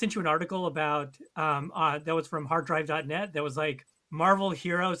I sent you an article about that was from harddrive.net that was like Marvel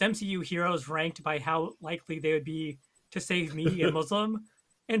heroes, MCU heroes ranked by how likely they would be to save me, a Muslim,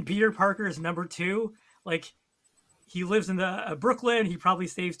 and Peter Parker is number two. Like he lives in the Brooklyn. He probably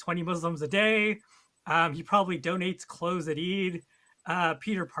saves 20 Muslims a day. He probably donates clothes at Eid.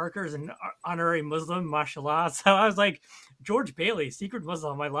 Peter Parker is an honorary Muslim, mashallah. So I was like, George Bailey, secret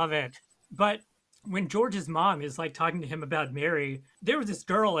Muslim. I love it. But when George's mom is like talking to him about Mary, there was this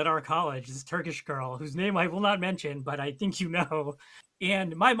girl at our college, this Turkish girl whose name I will not mention, but I think you know.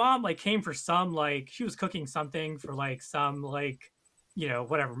 And my mom like came for some like she was cooking something for like some like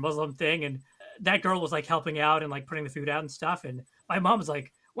whatever Muslim thing, and that girl was like helping out and like putting the food out and stuff. And my mom was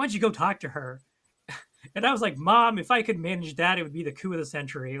like, "Why don't you go talk to her?" And I was like, Mom, if I could manage that, it would be the coup of the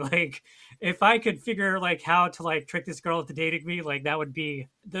century. Like, if I could figure like how to like trick this girl into dating me, like that would be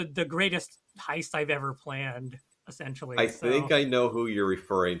the greatest heist I've ever planned, essentially. I think I know who you're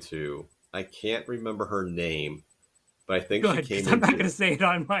referring to. I can't remember her name, but I think good, because I'm not going to say it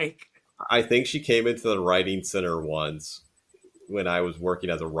on mic. I think she came into the writing center once when I was working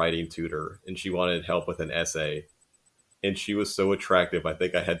as a writing tutor, and she wanted help with an essay. And she was so attractive, I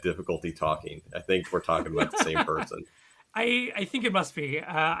think I had difficulty talking. I think we're talking about the same person. I think it must be.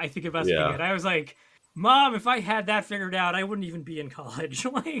 I think it must be. And I was like, Mom, if I had that figured out, I wouldn't even be in college.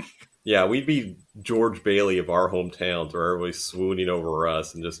 Like, yeah, we'd be George Bailey of our hometowns, where everybody's swooning over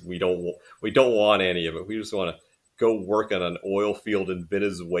us, and just we don't want any of it. We just want to go work on an oil field in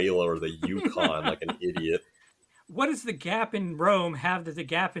Venezuela or the Yukon like an idiot. What does the Gap in Rome have that the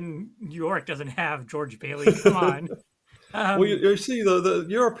Gap in New York doesn't have? George Bailey, come on. Well, you see, the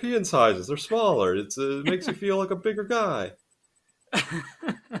European sizes, they're smaller. It makes you feel like a bigger guy.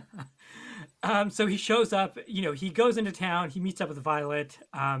 So he shows up, he goes into town, he meets up with Violet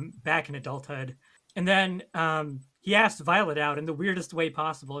back in adulthood. And then he asks Violet out in the weirdest way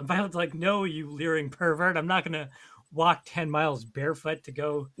possible. And Violet's like, no, you leering pervert. I'm not going to walk 10 miles barefoot to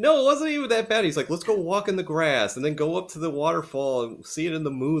go. No, it wasn't even that bad. He's like, let's go walk in the grass and then go up to the waterfall and see it in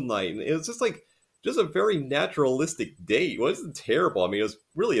the moonlight. And it was just like, just a very naturalistic date. It wasn't terrible. I mean, it was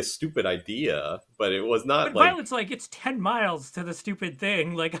really a stupid idea, but it was not. But like Violet's like, it's 10 miles to the stupid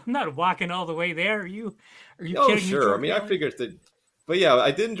thing. Like, I'm not walking all the way there. Are you kidding sure. me? I mean, I figured that. But yeah, I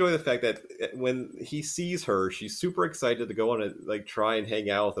did enjoy the fact that when he sees her, she's super excited to go on and like try and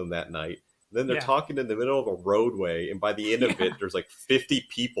hang out with him that night. Then they're talking in the middle of a roadway, and by the end of it, there's like 50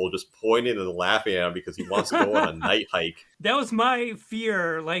 people just pointing and laughing at him because he wants to go on a night hike. That was my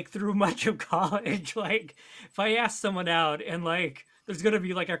fear, like, through much of college. Like, if I ask someone out and, like, there's going to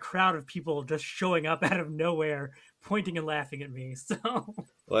be, like, a crowd of people just showing up out of nowhere, pointing and laughing at me, so...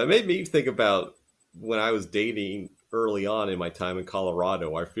 Well, it made me think about when I was dating early on in my time in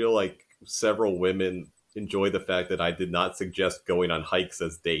Colorado. I feel like several women enjoy the fact that I did not suggest going on hikes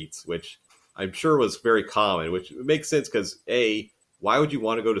as dates, which... I'm sure was very common, which makes sense because why would you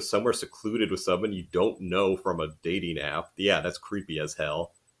want to go to somewhere secluded with someone you don't know from a dating app? Yeah, that's creepy as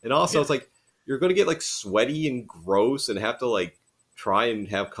hell. And also, It's like you're going to get like sweaty and gross and have to like try and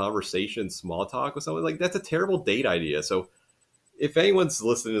have conversation, small talk with someone. Like that's a terrible date idea. So if anyone's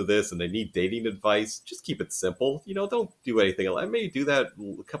listening to this and they need dating advice, just keep it simple. Don't do anything. I may do that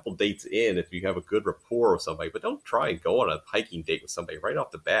a couple dates in if you have a good rapport with somebody, but don't try and go on a hiking date with somebody right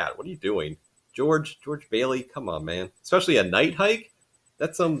off the bat. What are you doing? George Bailey, come on, man. Especially a night hike?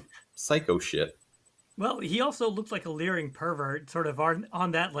 That's some psycho shit. Well, he also looked like a leering pervert, sort of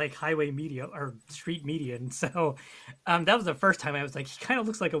on that like highway median or street median. So that was the first time I was like, he kind of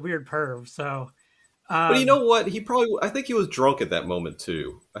looks like a weird perv. So... but you know what? I think he was drunk at that moment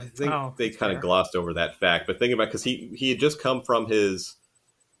too. I think they kind of glossed over that fact. But think about because he had just come from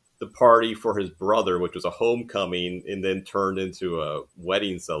the party for his brother, which was a homecoming, and then turned into a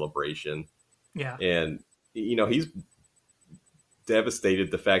wedding celebration. Yeah, and he's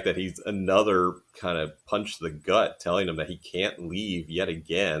devastated the fact that he's another kind of punch to the gut, telling him that he can't leave yet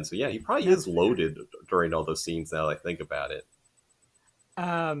again. So yeah, he probably is loaded during all those scenes. Now that I think about it.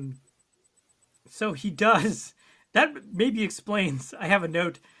 So he does. That maybe explains. I have a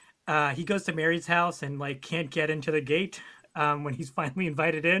note. He goes to Mary's house and like can't get into the gate when he's finally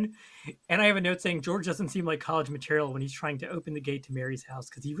invited in. And I have a note saying George doesn't seem like college material when he's trying to open the gate to Mary's house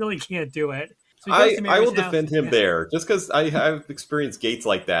because he really can't do it. So I will defend him there just because I've experienced gates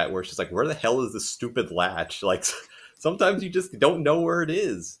like that where it's just like, where the hell is this stupid latch? Like sometimes you just don't know where it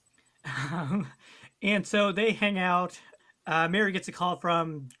is. And so they hang out. Mary gets a call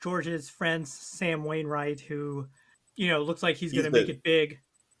from George's friend, Sam Wainwright, who, looks like he's going to make it big.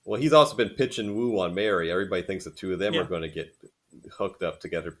 Well, he's also been pitch and woo on Mary. Everybody thinks the two of them are going to get hooked up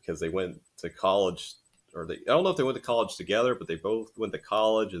together because they went to college, I don't know if they went to college together, but they both went to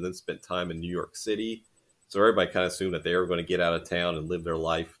college and then spent time in New York City. So everybody kind of assumed that they were going to get out of town and live their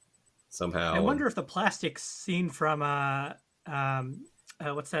life I somehow. And wonder if the plastic scene from what's that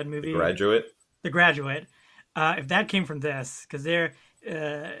The movie? Graduate. The Graduate. If that came from this, because they're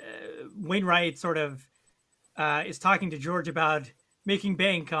Wainwright sort of is talking to George about making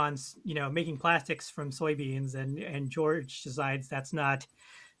bank on making plastics from soybeans, and George decides that's not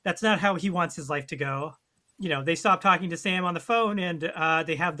how he wants his life to go. They stop talking to Sam on the phone, and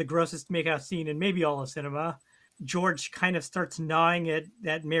they have the grossest makeout scene in maybe all of cinema. George kind of starts gnawing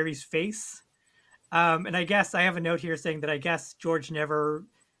at Mary's face. And I guess I have a note here saying that I guess George never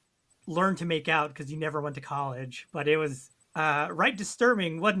learned to make out because he never went to college. But it was right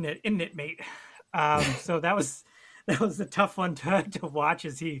disturbing, wasn't it? Isn't it, mate? So that was a tough one to watch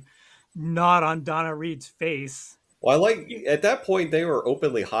as he gnawed on Donna Reed's face. Well, I like at that point they were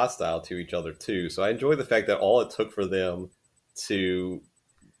openly hostile to each other too. So I enjoy the fact that all it took for them to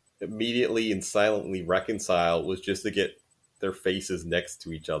immediately and silently reconcile was just to get their faces next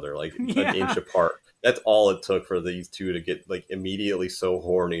to each other, like an inch Yeah. apart. That's all it took for these two to get like immediately so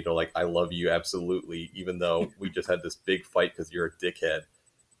horny. They're like, "I love you, absolutely," even though we just had this big fight because you're a dickhead.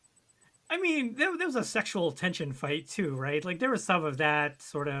 I mean, there was a sexual tension fight too, right? Like there was some of that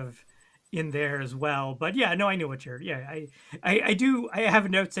sort of in there as well. But yeah, no, I knew what you're. Yeah, I do. I have a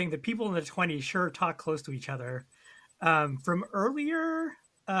note saying that people in the 20s sure talk close to each other. From earlier,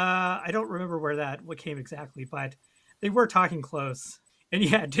 I don't remember what came exactly, but they were talking close. And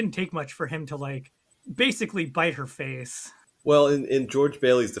yeah, it didn't take much for him to like basically bite her face. Well, in George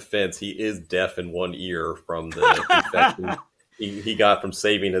Bailey's defense, he is deaf in one ear from the infection he got from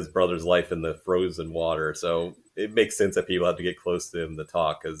saving his brother's life in the frozen water. So it makes sense that people have to get close to him to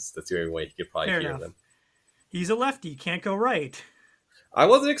talk because that's the only way he could probably Fair hear enough. them. He's a lefty, can't go right. I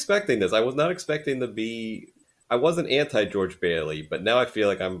wasn't expecting this. I was not expecting to be. I wasn't anti George Bailey, but now I feel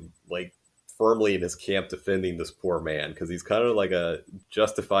like I'm like firmly in his camp defending this poor man because he's kind of like a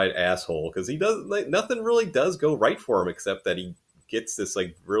justified asshole because he does like nothing really does go right for him except that he gets this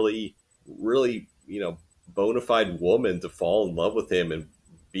like really, really bona fide woman to fall in love with him and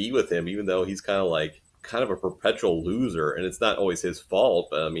be with him, even though he's kind of a perpetual loser, and it's not always his fault.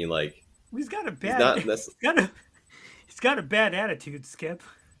 But I mean, like He's got a he's bad not. he's got a he's got a bad attitude, Skip.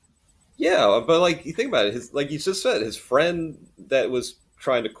 Yeah, but like you think about it, his like you just said, his friend that was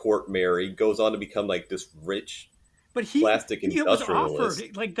trying to court Mary goes on to become like this rich But plastic he was industrialist.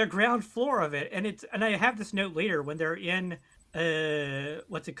 offered like the ground floor of it, and I have this note later when they're in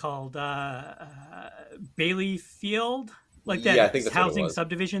what's it called Bailey Field, like Yeah, I that think that's what it housing was.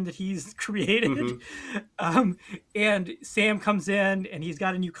 subdivision that he's created. Hmm. And Sam comes in and he's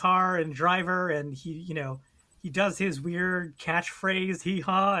got a new car and driver, and he does his weird catchphrase hee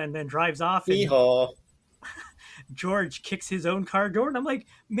haw and then drives off, and Hee-haw. George kicks his own car door, and I'm like,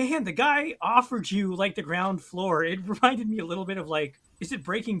 man, the guy offered you like the ground floor. It reminded me a little bit of like, is it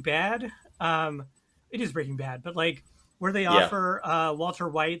Breaking Bad? It is Breaking Bad, but like where they Yeah, offer Walter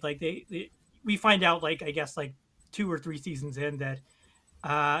White, like we find out like I guess like 2 or 3 seasons in that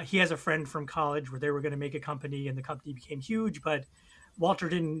he has a friend from college where they were going to make a company, and the company became huge, but Walter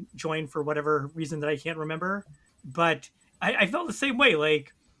didn't join for whatever reason that I can't remember. But I felt the same way,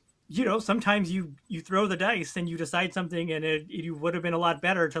 like sometimes you throw the dice and you decide something, and it would have been a lot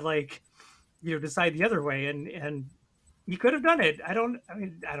better to like decide the other way, and he could have done it. I don't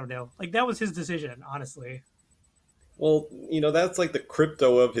know, like that was his decision, honestly. well, that's like the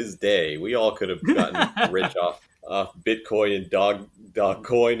crypto of his day. We all could have gotten rich off Bitcoin and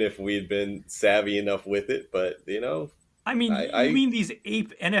Dogcoin if we had been savvy enough with it. But I mean, you I mean these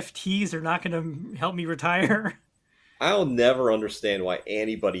ape NFTs are not going to help me retire? I'll never understand why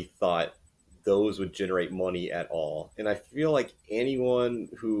anybody thought those would generate money at all. And I feel like anyone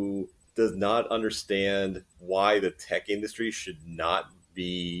who does not understand why the tech industry should not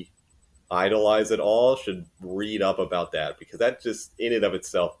be idolized at all should read up about that because that just in and of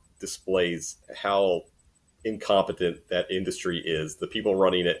itself displays how incompetent that industry is. The people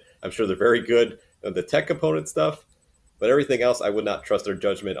running it, I'm sure they're very good at the tech component stuff, but everything else, I would not trust their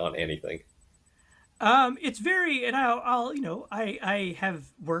judgment on anything. It's very, and I'll I have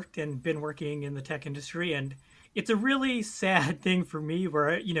worked and been working in the tech industry, and it's a really sad thing for me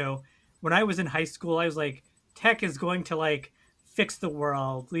where when I was in high school, I was like, tech is going to like fix the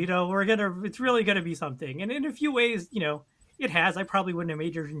world. It's really gonna be something, and in a few ways, it has. I probably wouldn't have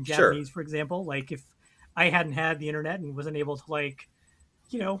majored in Sure. Japanese, for example, like if I hadn't had the internet and wasn't able to like,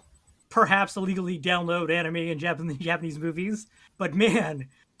 you know, perhaps illegally download anime and Japanese movies. But man,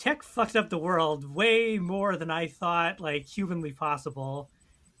 tech fucked up the world way more than I thought like humanly possible.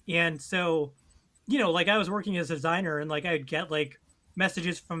 And so, like I was working as a designer, and like I'd get like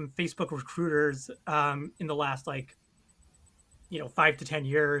messages from Facebook recruiters in the last 5 to 10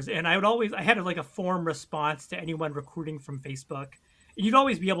 years, and I had like a form response to anyone recruiting from Facebook. And you'd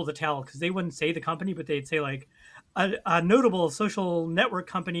always be able to tell because they wouldn't say the company, but they'd say like a notable social network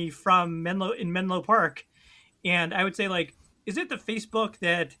company from Menlo Park, and I would say like, is it the Facebook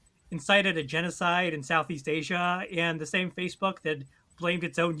that incited a genocide in Southeast Asia, and the same Facebook that blamed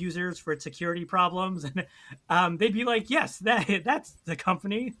its own users for its security problems? And they'd be like, yes, that's the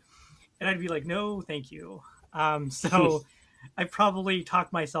company, and I'd be like, no, thank you. So I probably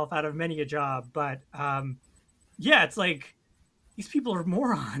talked myself out of many a job, but yeah, it's like these people are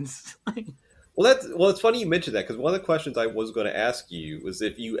morons. Well, it's funny you mentioned that because one of the questions I was going to ask you was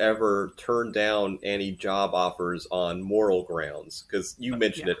if you ever turned down any job offers on moral grounds, because you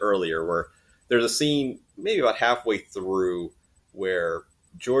mentioned Yeah. it earlier, where there's a scene maybe about halfway through where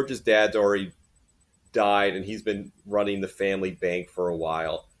George's dad's already died and he's been running the family bank for a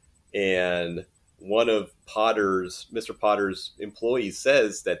while, and one of Mr. Potter's employees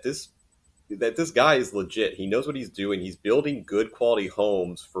says that this guy is legit. He knows what he's doing. He's building good quality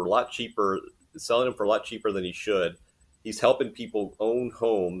homes for a lot cheaper, selling them for a lot cheaper than he should. He's helping people own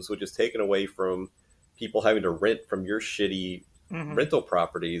homes, which is taken away from people having to rent from your shitty Mm-hmm. rental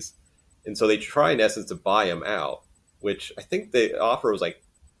properties. And so they try, in essence, to buy him out, which I think the offer was like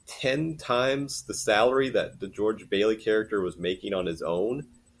 10 times the salary that the George Bailey character was making on his own.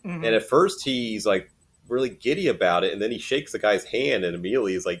 And Mm-hmm. at first he's like really giddy about it. And then he shakes the guy's hand and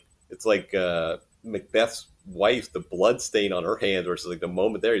immediately he's like, it's like Macbeth's wife, the blood stain on her hands, versus like the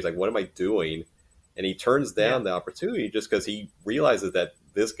moment there, he's like, what am I doing? And he turns Yeah. down the opportunity just because he realizes that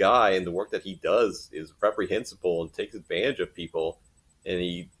this guy and the work that he does is reprehensible and takes advantage of people. And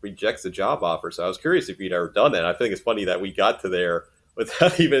he rejects the job offer. So I was curious if you'd ever done that. I think it's funny that we got to there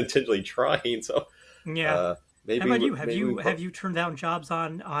without even intentionally trying. So Yeah. uh, How maybe about you? maybe we Have you turned down jobs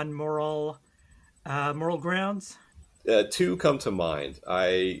on moral grounds? two come to mind.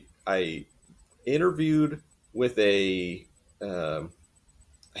 I interviewed with a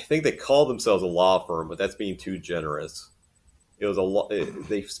I think they call themselves a law firm, but that's being too generous. It was a law.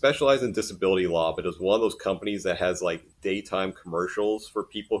 They specialize in disability law, but it was one of those companies that has like daytime commercials for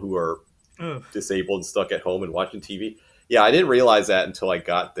people who are Ugh. disabled and stuck at home and watching TV. Yeah, I didn't realize that until I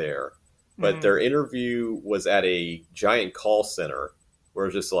got there. But Mm-hmm. their interview was at a giant call center where it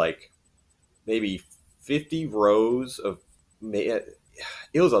was just like maybe 50 rows of.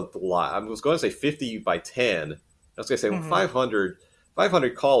 It was a lot. I was going to say 50 by 10. I was going to say, well, Mm-hmm.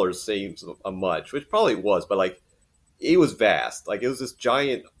 500 callers seems a much, which probably was, but like it was vast. Like it was this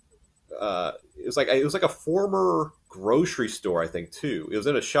giant. It was like a former grocery store, I think too. It was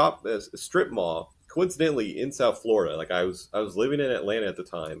in a strip mall, coincidentally in South Florida. Like I was living in Atlanta at the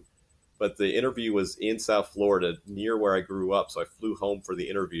time, but the interview was in South Florida, near where I grew up. So I flew home for the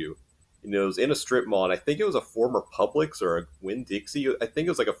interview. You know, it was in a strip mall, and I think it was a former Publix or a Winn Dixie. I think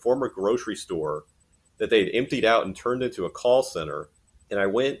it was like a former grocery store that they had emptied out and turned into a call center. And I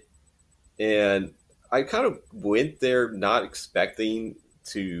went and I kind of went there not expecting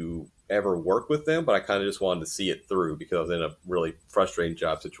to ever work with them, but I kind of just wanted to see it through because I was in a really frustrating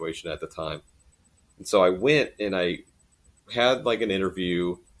job situation at the time. And so I went and I had like an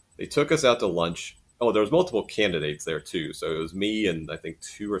interview. They took us out to lunch. Oh, there was multiple candidates there too. So it was me and I think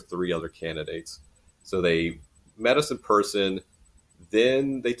two or three other candidates. So they met us in person.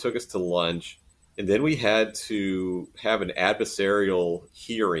 Then they took us to lunch, and then we had to have an adversarial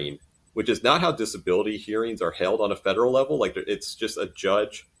hearing, which is not how disability hearings are held on a federal level. Like it's just a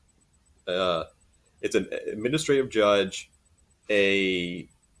judge, uh, it's an administrative judge, a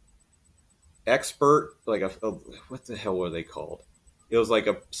expert, like what the hell were they called? It was like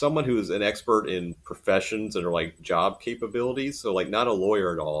a someone who is an expert in professions and or like job capabilities, so like not a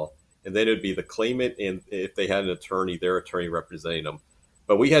lawyer at all. And then it'd be the claimant, and if they had an attorney, their attorney representing them.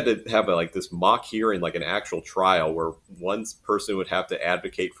 But we had to have like this mock hearing, like an actual trial, where one person would have to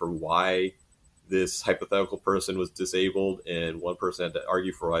advocate for why this hypothetical person was disabled, and one person had to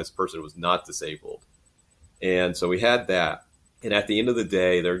argue for why this person was not disabled. And so we had that. And at the end of the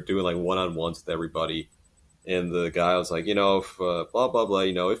day, they're doing like one on ones with everybody. And the guy was like, if blah, blah, blah,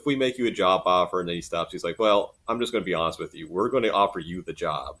 if we make you a job offer, and then he stops, he's like, well, I'm just going to be honest with you. We're going to offer you the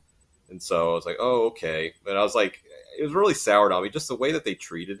job. And so I was like, oh, okay. But I was like, it was really soured on me, just the way that they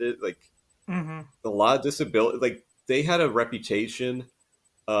treated it. Like Mm-hmm. a lot of disability, like they had a reputation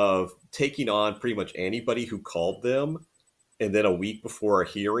of taking on pretty much anybody who called them, and then a week before a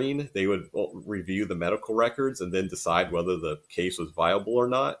hearing they would review the medical records and then decide whether the case was viable or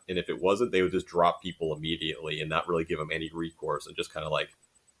not. And if it wasn't, they would just drop people immediately and not really give them any recourse and just kind of like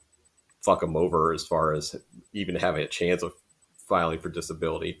fuck them over as far as even having a chance of filing for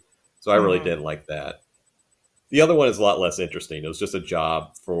disability. So I really Mm-hmm. didn't like that. The other one is a lot less interesting. It was just a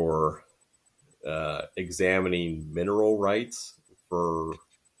job for examining mineral rights for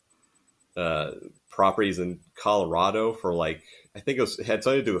uh, properties in Colorado for like I think it had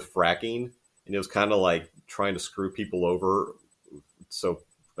something to do with fracking, and it was kind of like trying to screw people over so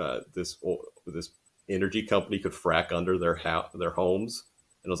this energy company could frack under their homes.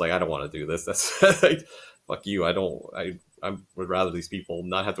 And I was like, I don't want to do this. That's like, fuck you. I would rather these people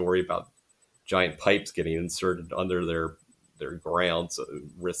not have to worry about giant pipes getting inserted under their ground, so it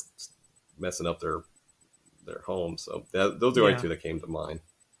risks messing up their homes. So those are the only Yeah. two that came to mind.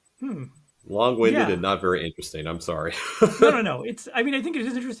 Hmm. Long-winded Yeah. and not very interesting. I'm sorry. No, no, no. It's. I mean, I think it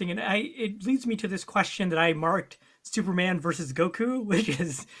is interesting, and it leads me to this question that I marked Superman versus Goku, which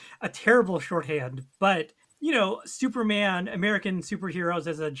is a terrible shorthand. But Superman, American superheroes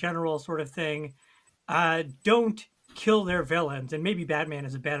as a general sort of thing, don't kill their villains, and maybe Batman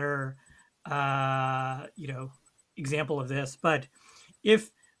is a better, example of this. But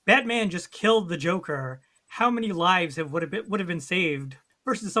if Batman just killed the Joker, how many lives would have been saved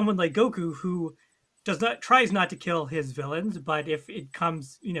versus someone like Goku who does not tries not to kill his villains, but if it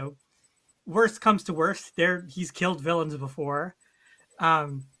comes, worst comes to worst, there he's killed villains before,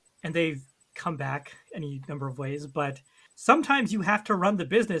 um, and they've come back any number of ways. But sometimes you have to run the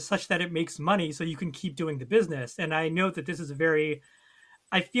business such that it makes money so you can keep doing the business. And I know that this is a very,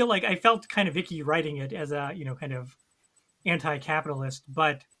 I feel like I felt kind of icky writing it as a kind of anti-capitalist,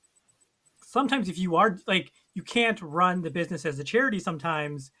 but sometimes if you are like you can't run the business as a charity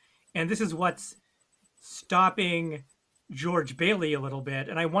sometimes, and this is what's stopping George Bailey a little bit.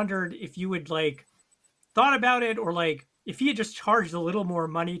 And I wondered if you would like thought about it, or like if he had just charged a little more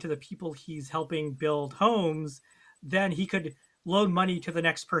money to the people he's helping build homes, then he could loan money to the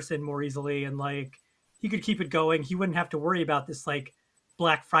next person more easily, and like he could keep it going. He wouldn't have to worry about this like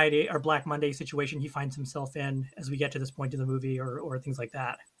Black Friday or Black Monday situation he finds himself in as we get to this point in the movie, or things like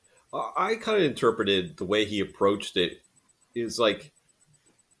that. I kind of interpreted the way he approached it is like,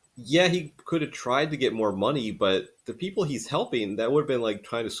 yeah, he could have tried to get more money, but the people he's helping, that would have been like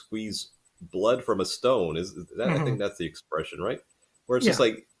trying to squeeze blood from a stone. Is that? I think Mm-hmm. that's the expression, right? Where it's just Yeah.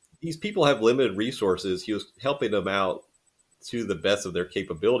 like these people have limited resources. He was helping them out to the best of their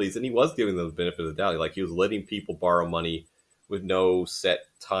capabilities, and he was giving them the benefit of the doubt. Like he was letting people borrow money with no set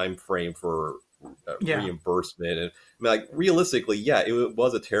time frame for Yeah. reimbursement. And I mean, like realistically, yeah, it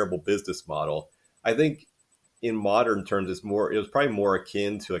was a terrible business model. I think in modern terms, it was probably more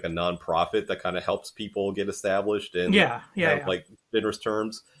akin to like a nonprofit that kind of helps people get established and Yeah. Yeah. have Yeah. like generous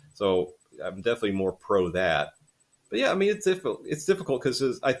terms. So I'm definitely more pro that. But yeah, I mean, it's difficult. It's difficult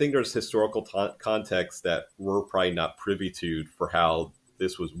because I think there's historical context that we're probably not privy to for how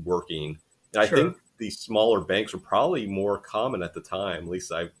this was working. And I Sure. think these smaller banks were probably more common at the time. At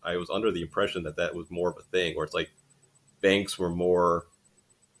least I was under the impression that that was more of a thing, where it's like banks were more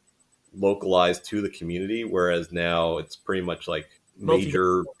localized to the community, whereas now it's pretty much like Multi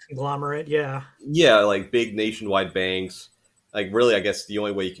major, conglomerate. Yeah. yeah, like big nationwide banks. Like really, I guess the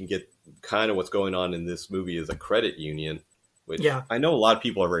only way you can get kind of what's going on in this movie is a credit union, which Yeah. I know a lot of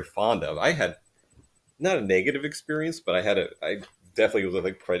people are very fond of. I had not a negative experience, but I definitely was with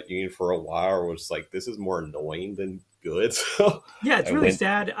a credit union for a while. Where it was like this is more annoying than good. So Yeah. It's I really went,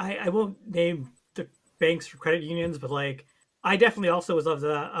 sad. I won't name the banks or credit unions, but like I definitely also was of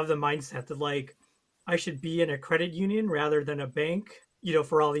the mindset that like I should be in a credit union rather than a bank,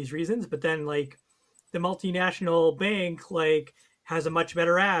 for all these reasons. But then like the multinational bank like has a much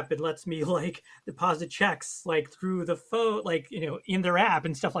better app and lets me like deposit checks like through the phone, like in their app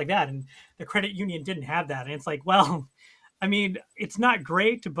and stuff like that. And the credit union didn't have that, and it's like, well, I mean, it's not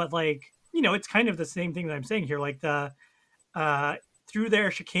great, but like it's kind of the same thing that I'm saying here. Like the uh, through their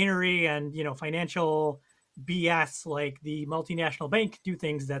chicanery and financial BS, like the multinational bank do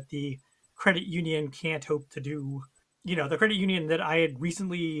things that the credit union can't hope to do. The credit union that I had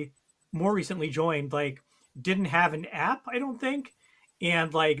more recently joined, like didn't have an app, I don't think,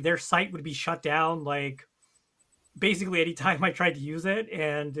 and like their site would be shut down, like basically anytime I tried to use it,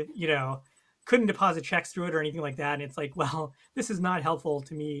 and couldn't deposit checks through it or anything like that. And it's like, well, this is not helpful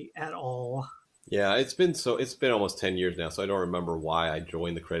to me at all. yeah, it's been almost 10 years now, so I don't remember why I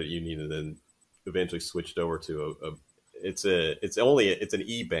joined the credit union and then eventually switched over to it's an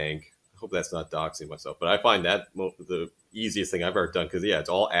e bank. I hope that's not doxing myself, but I find that the easiest thing I've ever done because yeah, it's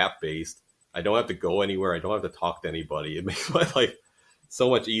all app based. I don't have to go anywhere. I don't have to talk to anybody. It makes my life so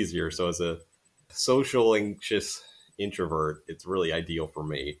much easier. So as a social anxious introvert, it's really ideal for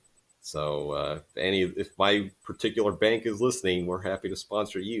me. So if my particular bank is listening, we're happy to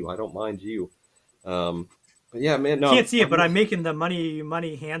sponsor you. I don't mind you. Um, But yeah, man, no, Can't see it, but I'm making the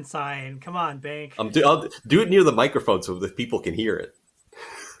money hand sign. Come on, bank. I'll do it near the microphone so that people can hear it.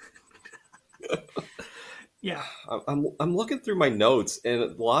 Yeah. I'm looking through my notes, and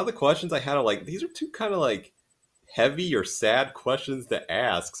a lot of the questions I had are like, these are two kind of like heavy or sad questions to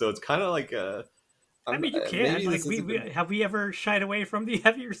ask. So it's kind of like I mean, you can. maybe Like, this isn't we have we ever shied away from the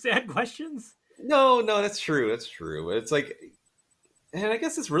heavier, sad questions? no, that's true. That's true. It's like, and I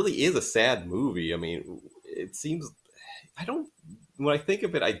guess this really is a sad movie. I mean, it seems I don't when I think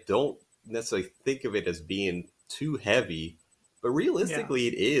of it, I don't necessarily think of it as being too heavy, but Yeah. realistically,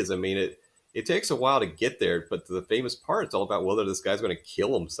 it is. I mean, it takes a while to get there, but the famous part it's all about whether this guy's going to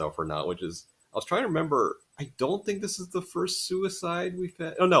kill himself or not. Which is, I was trying to remember. I don't think this is the first suicide we've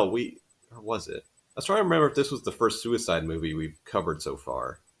had. Oh no, or was it? I was trying to remember if this was the first suicide movie we've covered so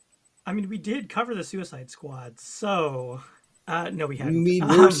far. I mean, we did cover the Suicide Squad, so no, we You hadn't. mean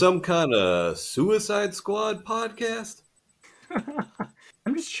we're some kind of Suicide Squad podcast?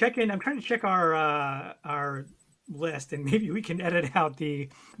 I'm just checking. I'm trying to check our list, and maybe we can edit out the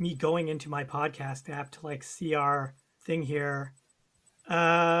me going into my podcast app to like see our thing here.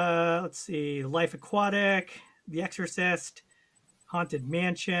 Let's see: Life Aquatic, The Exorcist, Haunted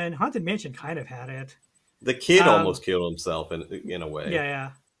Mansion. Haunted Mansion kind of had it. The kid almost killed himself in a way. Yeah,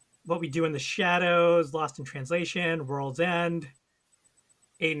 yeah. What We Do in the Shadows, Lost in Translation, World's End,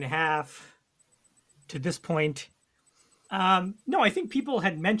 8.5 to this point. No, I think people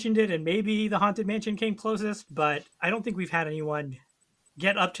had mentioned it, and maybe the Haunted Mansion came closest, but I don't think we've had anyone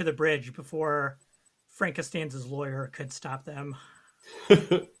get up to the bridge before Frank Costanza's lawyer could stop them.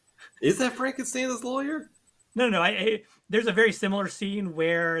 Is that Frank Costanza's lawyer? No. There's a very similar scene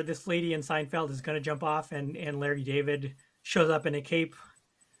where this lady in Seinfeld is going to jump off, and Larry David shows up in a cape.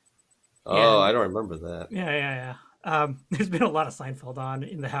 Oh, I don't remember that. Yeah. There's been a lot of Seinfeld on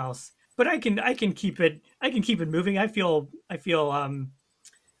in the house, but I can keep it moving. I feel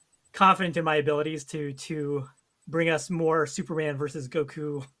confident in my abilities to bring us more Superman versus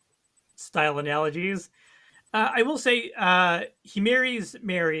Goku style analogies. I will say he marries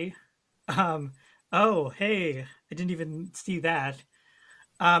Mary. Oh, hey, I didn't even see that.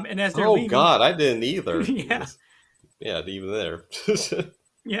 And as they're leaving, God, I didn't either. Yeah, even there.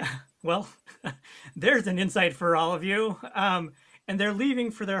 yeah. Well, there's an insight for all of you. And they're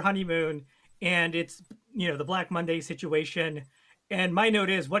leaving for their honeymoon, and it's the Black Monday situation. And my note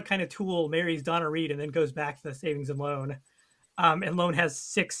is, what kind of tool marries Donna Reed and then goes back to the savings and loan? And loan has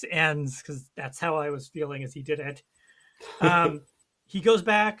 6 ends because that's how I was feeling as he did it. He goes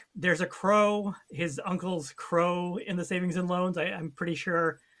back. There's a crow, his uncle's crow in the savings and loans. I'm pretty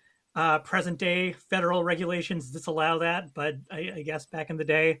sure present day federal regulations disallow that, but I guess back in the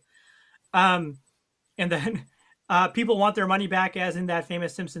day. And then people want their money back, as in that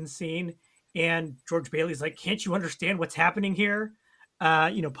famous Simpsons scene. And George Bailey's like, can't you understand what's happening here?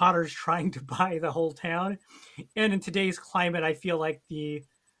 Potter's trying to buy the whole town. And in today's climate, I feel like the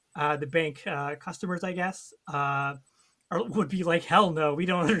bank customers, I guess, would be like, hell no, we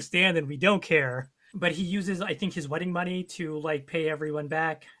don't understand and we don't care. But he uses, I think, his wedding money to like pay everyone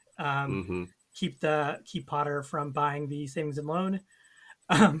back, keep Potter from buying the savings and loan.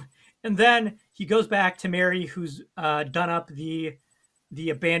 And then he goes back to Mary, who's done up the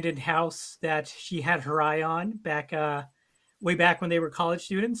abandoned house that she had her eye on way back when they were college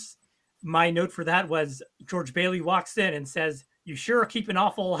students. My note for that was George Bailey walks in and says, "You sure keep an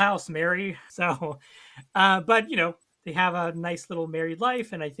awful house, Mary." So, but they have a nice little married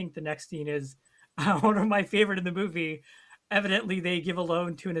life, and I think the next scene is one of my favorite in the movie. Evidently, they give a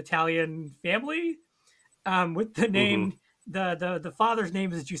loan to an Italian family with the name. The father's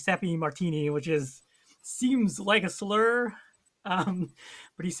name is Giuseppe Martini, which seems like a slur.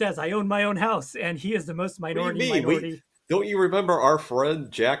 But he says, "I own my own house," and he is the most minority. Don't you remember our friend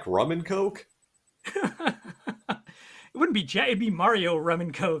Jack Rum and Coke? It wouldn't be Jack; it'd be Mario Rum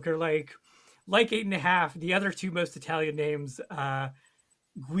and Coke, or like 8.5. The other two most Italian names,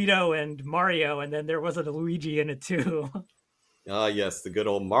 Guido and Mario, and then there wasn't a Luigi in it too. Ah, yes, the good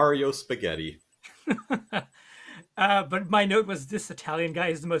old Mario Spaghetti. But my note was, this Italian guy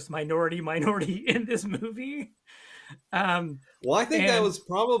is the most minority in this movie. Well, I think that was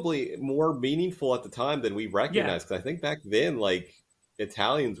probably more meaningful at the time than we recognized. Because I think back then, like,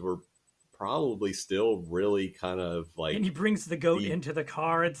 Italians were probably still really kind of like. And he brings the goat into the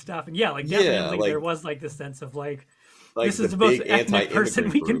car and stuff. And definitely there was like this sense of like this is the most ethnic person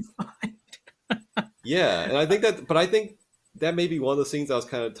we can find. Yeah, and I think that may be one of the scenes I was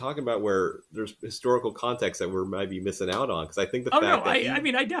kind of talking about where there's historical context that we're maybe missing out on. Because I think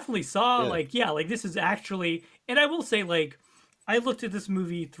I definitely saw this is actually, and I will say, like, I looked at this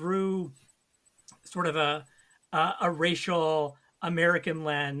movie through sort of a racial American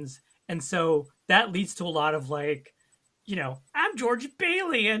lens, and so that leads to a lot of like, I'm George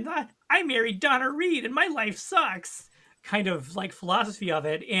Bailey and I married Donna Reed and my life sucks kind of like philosophy of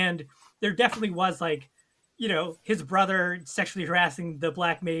it. And there definitely was like, his brother sexually harassing the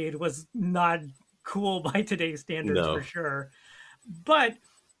black maid was not cool by today's standards for No. sure. But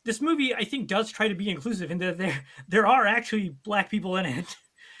this movie, I think, does try to be inclusive in that there are actually black people in it,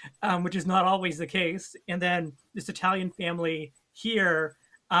 which is not always the case. And then this Italian family here,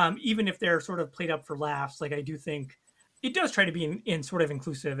 even if they're sort of played up for laughs, like I do think it does try to be in sort of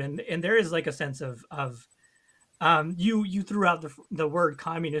inclusive, and there is like a sense of you threw out the word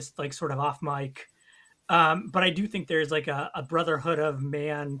communist like sort of off mic, but I do think there's like a brotherhood of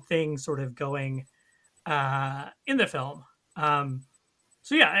man thing sort of going in the film.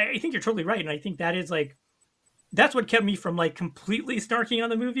 So yeah, I think you're totally right, and I think that is like that's what kept me from like completely snarking on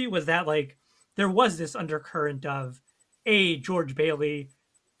the movie was that like there was this undercurrent of a George Bailey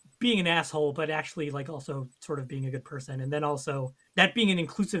being an asshole, but actually like also sort of being a good person, and then also that being an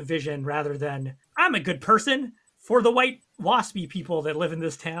inclusive vision rather than I'm a good person for the white waspy people that live in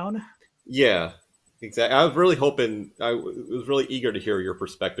this town. Yeah, exactly. I was really hoping. Was really eager to hear your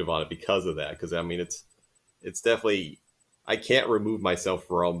perspective on it because of that. Because I mean, it's definitely. I can't remove myself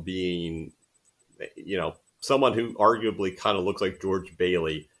from being, someone who arguably kind of looks like George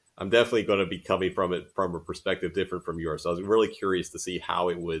Bailey. I'm definitely going to be coming from it from a perspective different from yours. So I was really curious to see how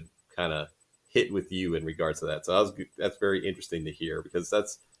it would kind of hit with you in regards to that. So that's very interesting to hear because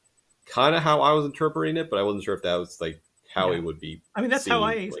that's kind of how I was interpreting it, but I wasn't sure if that was like how Yeah, it would be I mean that's how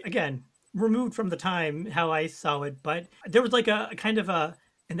seen. I Like, again removed from the time how I saw it, but there was like a kind of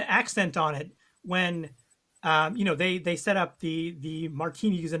an accent on it when they set up the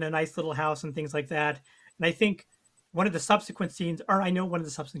martinis in a nice little house and things like that. And I think one of the subsequent scenes, or I know one of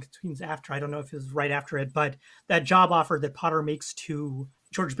the subsequent scenes after, I don't know if it was right after it, but that job offer that Potter makes to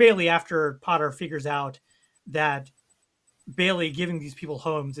George Bailey after Potter figures out that Bailey giving these people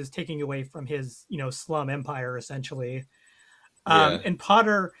homes is taking away from his, slum empire essentially. yeah. And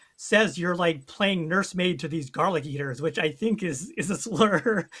Potter says you're like playing nursemaid to these garlic eaters, which I think is a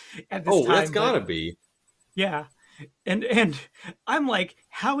slur at this Oh, that's time. But gotta be. yeah, and I'm like,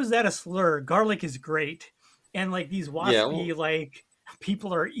 how is that a slur? Garlic is great, and like these Yeah. waspy like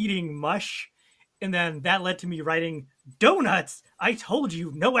people are eating mush, and then that led to me writing donuts. I told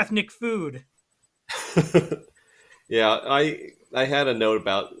you, no ethnic food. Yeah, I had a note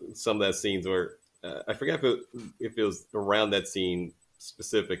about some of that scenes where I forget if it was around that scene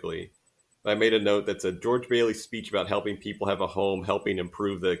specifically. But I made a note that said George Bailey's speech about helping people have a home, helping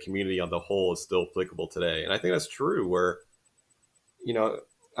improve the community on the whole, is still applicable today, and I think that's true. Where you know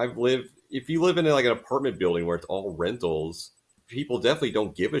I've lived. If you live in like an apartment building where it's all rentals, people definitely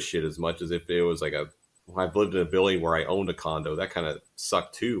don't give a shit as much as if it was like a. I've lived in a building where I owned a condo. That kind of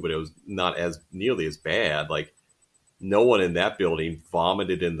sucked too, but it was not as nearly as bad. Like no one in that building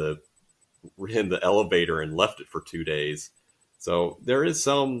vomited in the elevator and left it for 2 days. So there is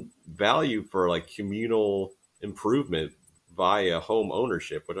some value for like communal improvement via home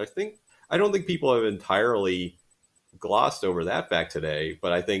ownership, but I don't think people have entirely glossed over that fact today.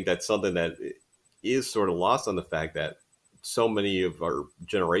 But I think that's something that is sort of lost on the fact that so many of our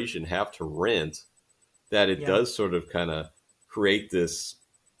generation have to rent that it Yeah, does sort of kind of create this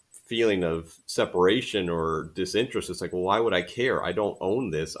feeling of separation or disinterest. It's like, well, why would I care? I don't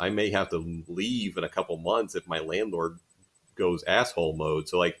own this. I may have to leave in a couple months if my landlord goes asshole mode.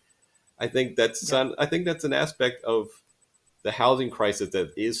 So like, yeah, I think that's an aspect of the housing crisis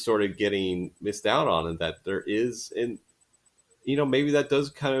that is sort of getting missed out on, and that there is, and maybe that does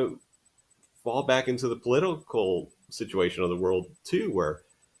kind of fall back into the political situation of the world too, where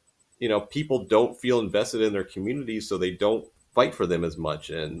people don't feel invested in their communities, so they don't fight for them as much.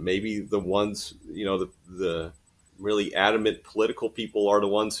 And maybe the ones, the really adamant political people are the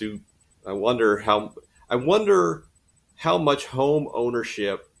ones who I wonder how I wonder how much home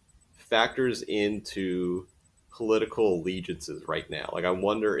ownership factors into political allegiances right now. Like I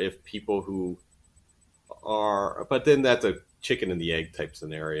wonder if people who are, but then that's a chicken and the egg type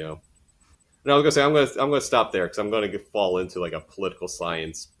scenario. No, I was gonna say I'm gonna stop there because I'm gonna fall into like a political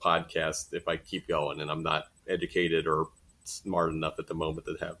science podcast if I keep going, and I'm not educated or smart enough at the moment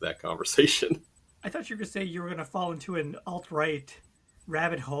to have that conversation. I thought you were going to say you were going to fall into an alt right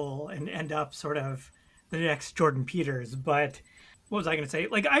rabbit hole and end up sort of the next Jordan Peters. But what was I going to say?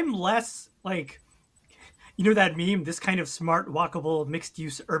 Like, I'm less like, that meme, this kind of smart, walkable, mixed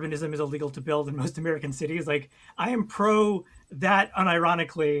use urbanism is illegal to build in most American cities. Like, I am pro that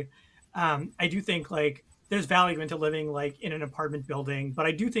unironically. I do think like there's value into living like in an apartment building, but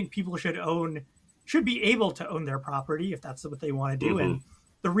I do think people should own should be able to own their property if that's what they want to do. Mm-hmm. And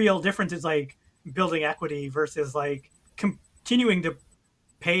the real difference is like building equity versus like continuing to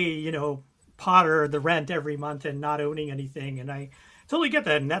pay, Potter the rent every month and not owning anything. And I totally get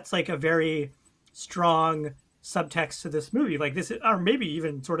that. And that's like a very strong subtext to this movie. Like this, or maybe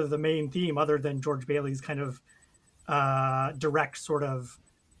even sort of the main theme, other than George Bailey's kind of direct sort of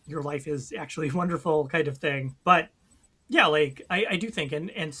your life is actually wonderful kind of thing. But yeah, like I do think,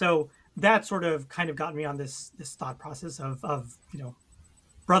 and so that sort of kind of got me on this thought process of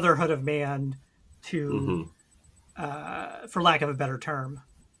brotherhood of man to, for lack of a better term.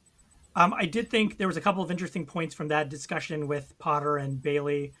 I did think there was a couple of interesting points from that discussion with Potter and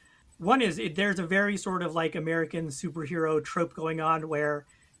Bailey. One is there's a very sort of like American superhero trope going on where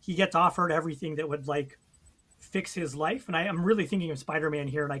he gets offered everything that would like fix his life. And I'm really thinking of Spider-Man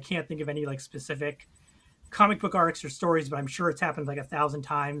here, and I can't think of any like specific comic book arcs or stories, but I'm sure it's happened like 1,000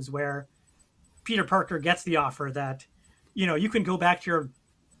 times where Peter Parker gets the offer that, you can go back to your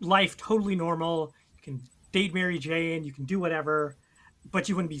life totally normal. You can date Mary Jane, you can do whatever, but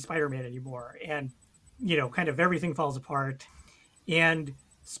you wouldn't be Spider-Man anymore. And, kind of everything falls apart. And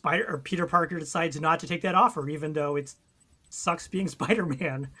Peter Parker decides not to take that offer, even though it sucks being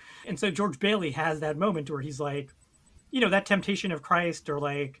Spider-Man. And so George Bailey has that moment where he's like, that temptation of Christ, or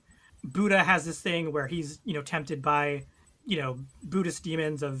like Buddha has this thing where he's, tempted by, Buddhist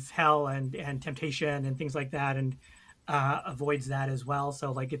demons of hell and temptation and things like that, and avoids that as well.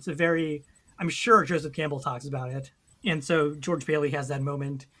 So like, it's I'm sure Joseph Campbell talks about it. And so George Bailey has that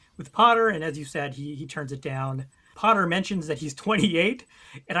moment with Potter, and as you said, he turns it down. Potter mentions that he's 28,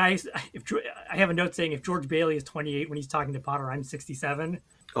 and I have a note saying if George Bailey is 28 when he's talking to Potter, I'm 67.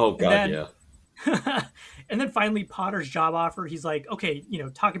 Oh God, yeah. And then finally Potter's job offer, he's like, okay,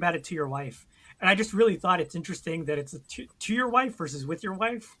 talk about it to your wife. And I just really thought it's interesting that it's to your wife versus with your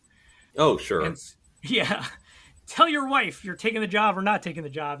wife. Oh, sure. And yeah, tell your wife you're taking the job or not taking the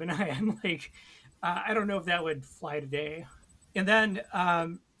job. And I'm like, I don't know if that would fly today. And then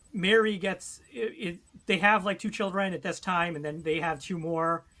Mary gets it. They have like 2 children at this time, and then they have 2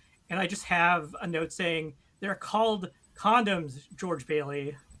 more. And I just have a note saying they're called condoms, George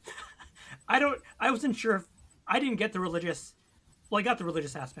Bailey. I wasn't sure if I didn't get the religious. Well, I got the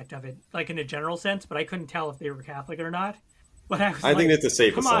religious aspect of it, like in a general sense, but I couldn't tell if they were Catholic or not. But I think that's a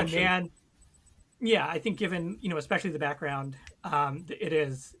safe assumption. Come on, man. Yeah, I think given, especially the background, it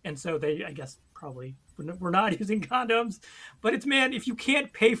is. And so they, I guess, probably we're not using condoms. But it's, man, if you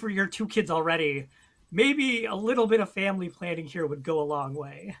can't pay for your 2 kids already, maybe a little bit of family planning here would go a long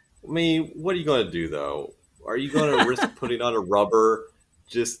way. I mean, what are you going to do, though? Are you going to risk putting on a rubber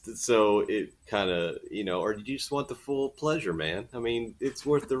just so it kind of, or do you just want the full pleasure, man? I mean, it's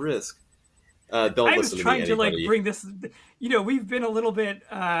worth the risk. Don't listen to me, anybody. I was trying to like bring this, we've been a little bit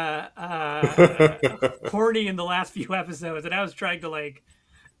horny in the last few episodes, and I was trying to like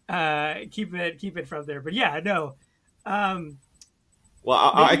keep it from there. But yeah, no.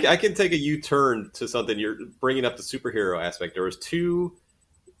 Well, I can take a U-turn to something. You're bringing up the superhero aspect. There was 2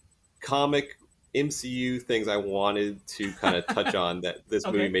 comic MCU things I wanted to kind of touch on that this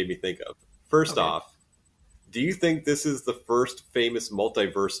movie made me think of. First off, do you think this is the first famous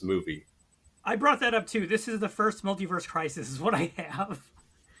multiverse movie? I brought that up too. This is the first multiverse crisis is what I have.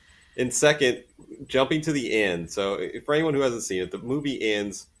 And second, jumping to the end. So for anyone who hasn't seen it, the movie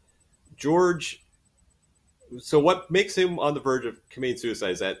ends. George... So what makes him on the verge of committing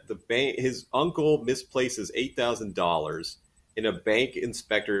suicide is that his uncle misplaces $8,000, and a bank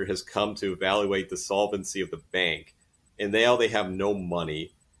inspector has come to evaluate the solvency of the bank, and now they have no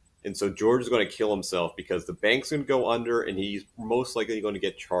money. And so George is going to kill himself because the bank's going to go under, and he's most likely going to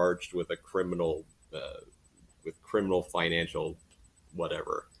get charged with a criminal financial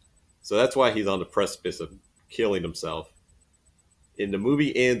whatever. So that's why he's on the precipice of killing himself. And the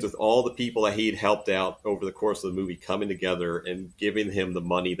movie ends with all the people that he'd helped out over the course of the movie coming together and giving him the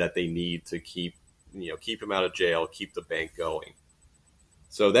money that they need to keep him out of jail, keep the bank going.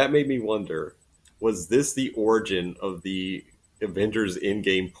 So that made me wonder, was this the origin of the Avengers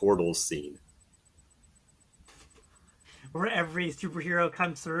Endgame portal scene? Where every superhero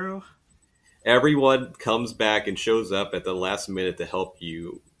comes through? Everyone comes back and shows up at the last minute to help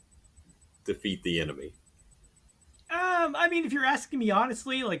you defeat the enemy. I mean, if you're asking me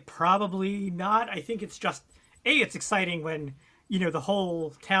honestly, like probably not. I think it's just it's exciting when the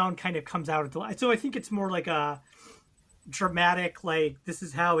whole town kind of comes out at the light. So I think it's more like a dramatic, like this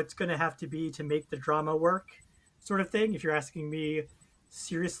is how it's going to have to be to make the drama work, sort of thing. If you're asking me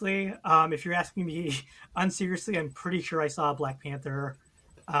seriously, if you're asking me unseriously, I'm pretty sure I saw Black Panther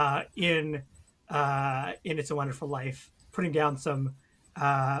in It's a Wonderful Life, putting down some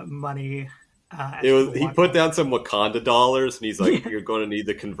money as people He walk put by. down some Wakanda dollars, and he's like, Yeah. "You're going to need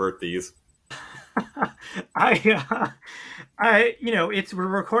to convert these." I, we're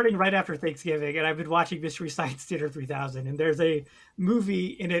recording right after Thanksgiving, and I've been watching Mystery Science Theater 3000, and there's a movie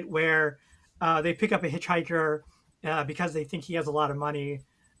in it where they pick up a hitchhiker because they think he has a lot of money,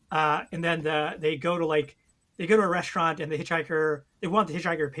 and then they go to a restaurant, and they want the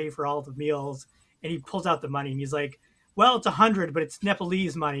hitchhiker to pay for all the meals, and he pulls out the money, and he's like, "Well, it's 100, but it's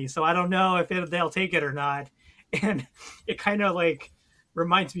Nepalese money, so I don't know if they'll take it or not," and it kind of like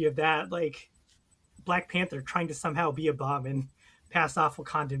reminds me of that, like Black Panther trying to somehow be a bum and pass off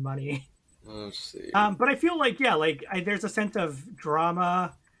Wakandan money. Let's see. But I feel like there's a sense of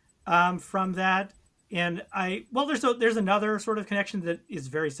drama from that, and there's another sort of connection that is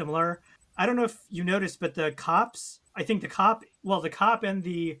very similar. I don't know if you noticed, but the cops, I think the cop and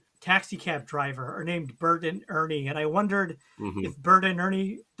the taxi cab driver are named Bert and Ernie, and I wondered Hmm. if Bert and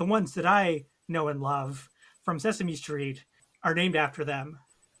Ernie, the ones that I know and love from Sesame Street, are named after them.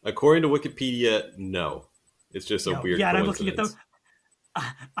 According to Wikipedia, no. It's just a No, weird yeah, and coincidence.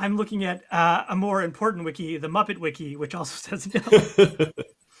 I'm looking at a more important wiki, the Muppet Wiki, which also says no.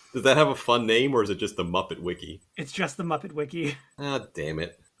 Does that have a fun name, or is it just the Muppet Wiki? It's just the Muppet Wiki, Ah, damn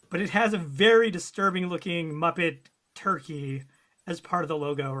it. but it has a very disturbing looking Muppet turkey as part of the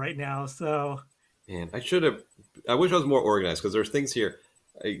logo right now. So Man, I should have. I wish I was more organized because there's things here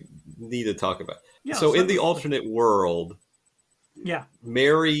I need to talk about. yeah, So, in start the with- alternate world, yeah,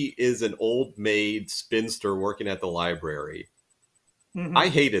 Mary is an old maid spinster working at the library. mhm. I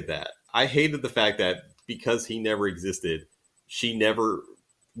hated that. I hated the fact that because he never existed, she never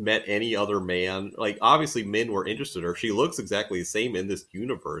met any other man. Like, obviously, men were interested in her. She looks exactly the same in this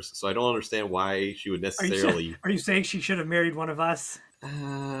universe, so I don't understand why she would Are you necessarily. are you saying she should have married one of us?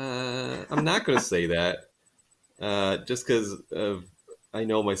 I'm not going to say that. Just because of I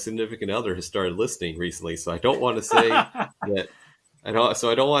know my significant other has started listening recently, so I don't want to say that. I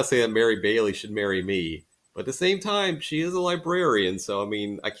don't want to say that Mary Bailey should marry me. But at the same time, she is a librarian, so I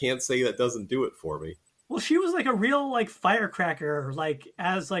mean, I can't say that doesn't do it for me. Well, she was like a real like firecracker, like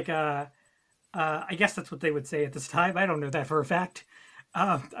as like a I guess that's what they would say at this time. I don't know that for a fact.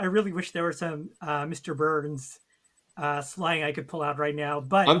 I really wish there were some Mr. Burns slang I could pull out right now,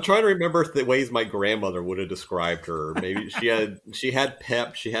 but I'm trying to remember the ways my grandmother would have described her. Maybe she had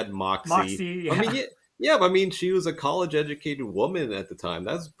pep, she had moxie. Moxie, I yeah. mean, yeah, but I mean, she was a college educated woman at the time.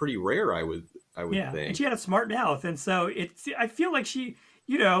 That's pretty rare, I would Yeah, and think. she had a smart mouth, and so it's. I feel like she,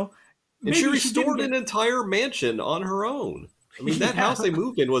 you know, And she maybe she didn't restored get. an entire mansion on her own. I mean, that house Yeah, they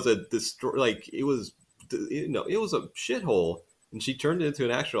moved in was a destroy. Like it was a shithole, and she turned it into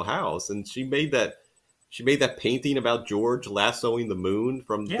an actual house. And she made that painting about George lassoing the moon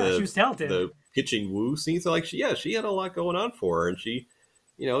from yeah, she was talented. the pitching woo scene. So like, she had a lot going on for her, and she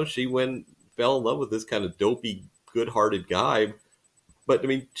fell in love with this kind of dopey, good-hearted guy. But I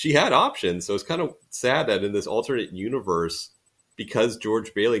mean, she had options, so it's kind of sad that in this alternate universe, because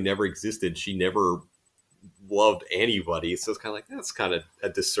George Bailey never existed, she never loved anybody. So it's kind of like that's kind of a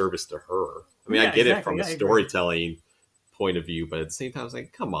disservice to her. I mean, I Yeah, get it exactly. from a I agree. storytelling point of view, but at the same time, it's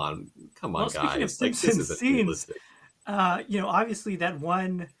like, come on, Well, speaking of guys, like this Simpsons isn't scenes, realistic. obviously that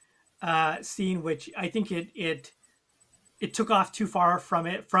one scene, which I think it took off too far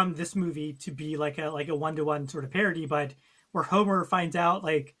from this movie to be like a 1-to-1 sort of parody, but where Homer finds out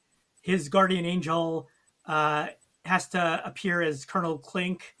like his guardian angel has to appear as Colonel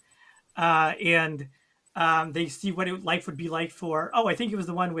Clink, and they see what life would be like for. Oh, I think it was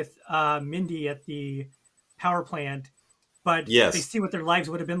the one with Mindy at the power plant, but they Yes. see what their lives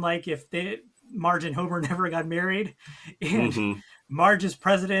would have been like if Marge and Homer never got married, and Hmm. Marge is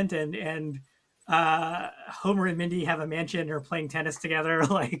president, and Homer and Mindy have a mansion or playing tennis together.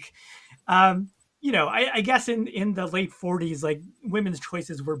 Like, I guess in the late 40s, like women's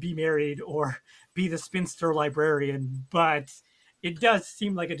choices were be married or be the spinster librarian, but it does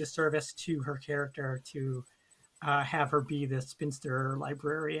seem like a disservice to her character to have her be the spinster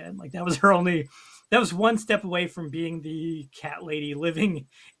librarian. Like that was one step away from being the cat lady living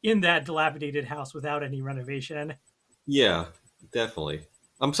in that dilapidated house without any renovation. Yeah, definitely.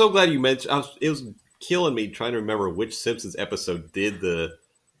 I'm so glad you mentioned. It was killing me trying to remember which Simpsons episode did the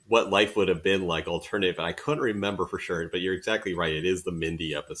what life would have been like alternative, and I couldn't remember for sure. But you're exactly right; it is the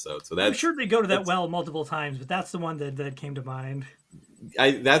Mindy episode. So I'm that's sure they go to that that's well multiple times, but that's the one that came to mind.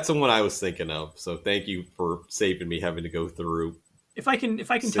 that's the one I was thinking of. So thank you for saving me having to go through If I can tell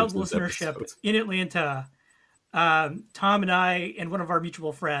the Simpsons listenership episodes. in Atlanta, Tom and I and one of our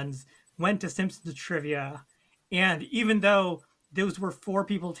mutual friends went to Simpsons trivia, and even though those were 4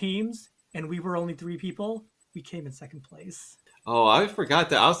 people teams and we were only 3 people, we came in second place. Oh, I forgot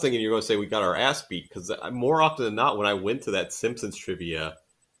that. I was thinking you were going to say we got our ass beat because more often than not, when I went to that Simpsons trivia,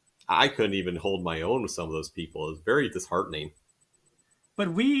 I couldn't even hold my own with some of those people. It was very disheartening.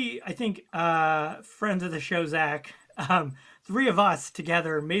 But we, I think, friends of the show, Zach, three of us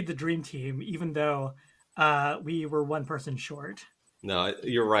together made the dream team, even though we were one person short. No,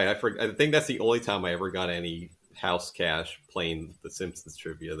 you're right. I think that's the only time I ever got any house cash playing the Simpsons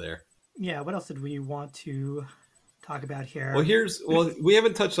trivia there. Yeah, what else did we want to talk about Well, here? we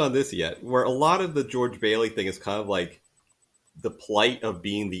haven't touched on this yet, where a lot of the George Bailey thing is kind of like the plight of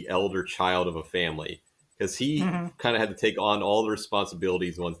being the elder child of a family, because he Hmm. kind of had to take on all the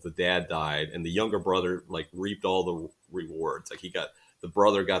responsibilities once the dad died, and the younger brother like reaped all the rewards. Like the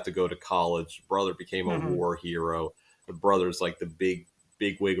brother got to go to college, the brother became a Hmm. war hero, the brother's like the big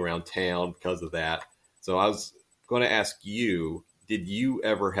wig around town because of that. So I was going to ask you, did you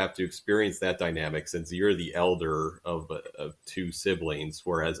ever have to experience that dynamic, since you're the elder of two siblings,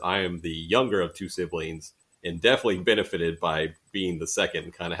 whereas I am the younger of two siblings, and definitely benefited by being the second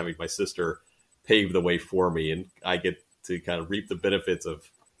and kind of having my sister pave the way for me, and I get to kind of reap the benefits of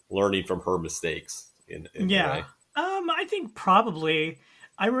learning from her mistakes in a Yeah. way. I think probably.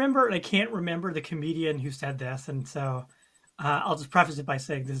 I remember, I can't remember the comedian who said this, and so I'll just preface it by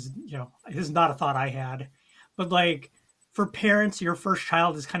saying this is, this is not a thought I had, but like for parents, your first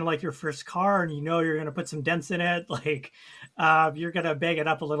child is kind of like your first car, and you're going to put some dents in it. Like you're going to bang it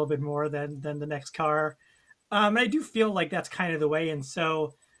up a little bit more than the next car. I do feel like that's kind of the way, and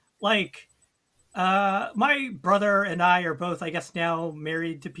so like my brother and I are both, I guess, now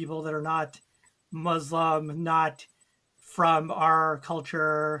married to people that are not Muslim, not from our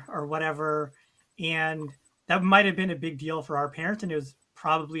culture or whatever. And that might have been a big deal for our parents. And it was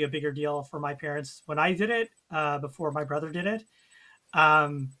probably a bigger deal for my parents when I did it, before my brother did it.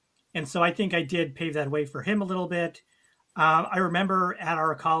 Um, and so I think I did pave that way for him a little bit. I remember at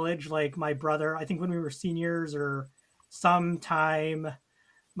our college, like my brother, I think when we were seniors or sometime,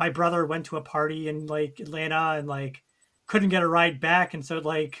 my brother went to a party in like Atlanta and like couldn't get a ride back, and so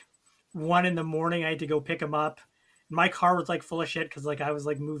like 1 in the morning I had to go pick him up. My car was like full of shit because like I was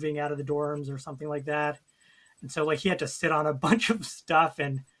like moving out of the dorms or something like that, and so like he had to sit on a bunch of stuff,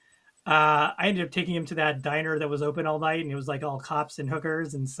 and I ended up taking him to that diner that was open all night, and it was like all cops and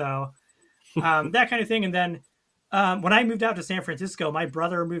hookers, and so that kind of thing. And then when I moved out to San Francisco, my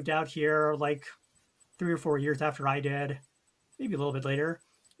brother moved out here like 3 or 4 years after I did, maybe a little bit later.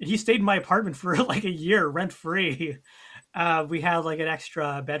 And he stayed in my apartment for like a year rent free. We had like an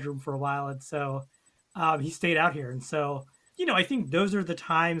extra bedroom for a while, and so he stayed out here. And so, I think those are the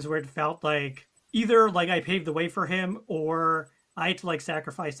times where it felt like either like I paved the way for him or I had to like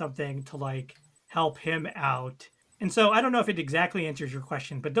sacrifice something to like help him out. And so I don't know if it exactly answers your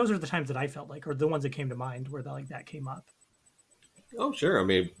question, but those are the times that I felt like, or the ones that came to mind where like that came up. Oh, sure. I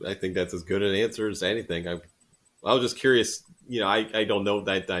mean, I think that's as good an answer as anything. I was just curious. I don't know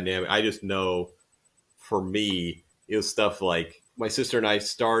that dynamic. I just know for me, it was stuff like my sister and I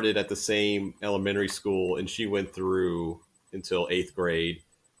started at the same elementary school, and she went through until eighth grade.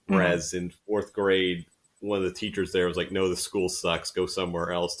 Hmm. Whereas in fourth grade, one of the teachers there was like, "No, the school sucks. Go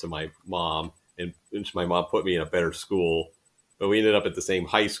somewhere else." To my mom, and my mom put me in a better school. But we ended up at the same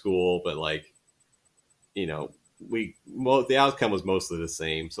high school. But like, you know, the outcome was mostly the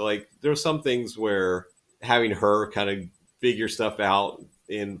same. So like, there were some things where having her kind of figure stuff out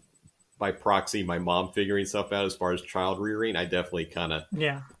in by proxy, my mom figuring stuff out as far as child rearing, I definitely kind of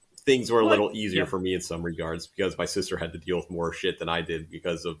Yeah. things were a Well, little easier yeah. for me in some regards because my sister had to deal with more shit than I did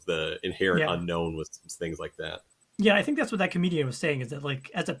because of the inherent Yeah. unknown with things like that. Yeah, I think that's what that comedian was saying is that like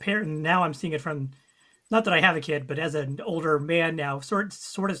as a parent now I'm seeing it from, not that I have a kid, but as an older man now, sort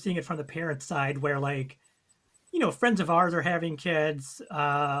of seeing it from the parent side where like, friends of ours are having kids,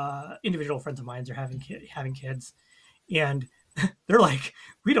 individual friends of mine are having kids, and they're like,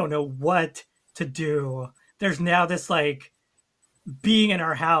 we don't know what to do. There's now this like being in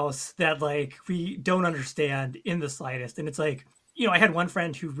our house that like we don't understand in the slightest. And it's like, I had one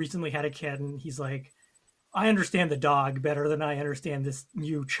friend who recently had a kid and he's like, I understand the dog better than I understand this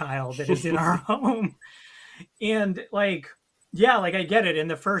new child that is in our home. And like, yeah, like I get it. In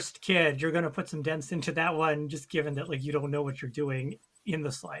the first kid, you're going to put some dents into that one, just given that like you don't know what you're doing in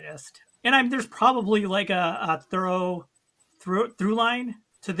the slightest. And there's probably like a thorough through line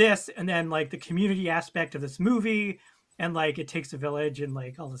to this, and then like the community aspect of this movie, and like it takes a village and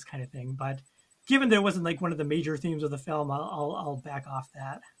like all this kind of thing. But given that it wasn't like one of the major themes of the film, I'll back off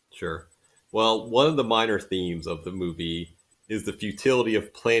that. Sure. Well, one of the minor themes of the movie is the futility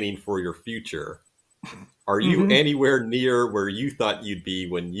of planning for your future. Are you Mm-hmm. anywhere near where you thought you'd be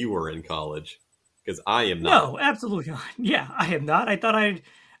when you were in college? because I am not. No, absolutely not. Yeah, I am not. I thought I'd.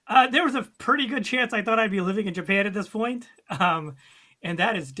 There was a pretty good chance I thought I'd be living in Japan at this point, and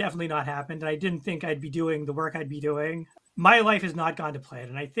that has definitely not happened. I didn't think I'd be doing the work I'd be doing. My life has not gone to plan,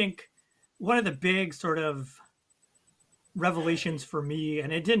 and I think one of the big sort of revelations for me,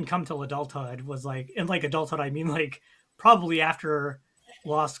 and it didn't come till adulthood, was like, and like adulthood, I mean like probably after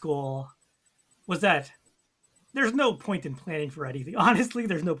law school, was that there's no point in planning for anything. Honestly,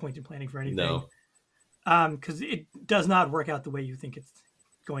 there's no point in planning for anything, No. because it does not work out the way you think it's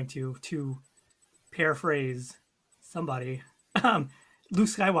going to. To paraphrase somebody, um, Luke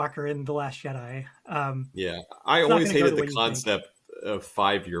Skywalker in The Last Jedi. Yeah, I It's not always going to go hated the the way you think. concept of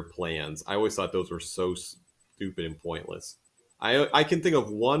 5 year plans. I always thought those were so stupid and pointless. I can think of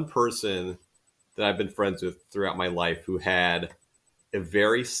one person that I've been friends with throughout my life who had a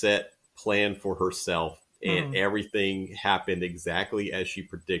very set plan for herself, and Mm, everything happened exactly as she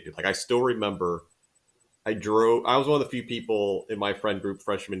predicted. Like I still remember, I drove. I was one of the few people in my friend group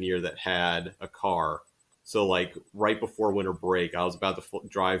freshman year that had a car. So like right before winter break, I was about to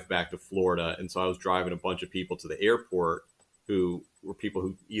drive back to Florida, and so I was driving a bunch of people to the airport who were people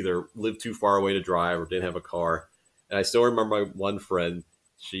who either lived too far away to drive or didn't have a car. And I still remember my one friend.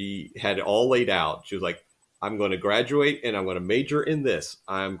 She had it all laid out. She was like, "I'm going to graduate and I'm going to major in this.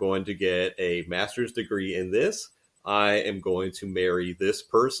 I'm going to get a master's degree in this. I am going to marry this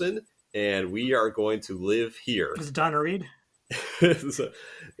person, and we are going to live here." was it Donna Reed? So,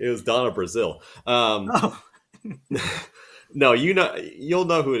 it was Donna Brazil. Oh, No, you'll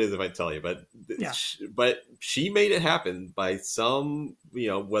know who it is if I tell you. yeah. But she made it happen by some,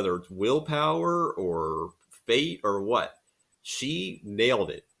 whether it's willpower or fate or what. She nailed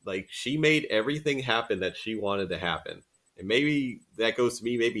it. Like she made everything happen that she wanted to happen. And maybe that goes to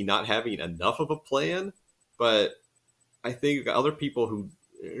me maybe not having enough of a plan, but I think other people who,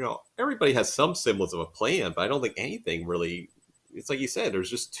 everybody has some semblance of a plan, but I don't think anything really. It's like you said, there's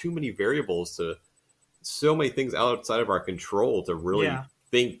just too many variables to so many things outside of our control to really Yeah.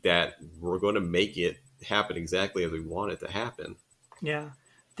 think that we're going to make it happen exactly as we want it to happen. Yeah.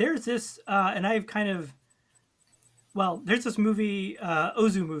 There's this, and I've kind of, well, there's this movie,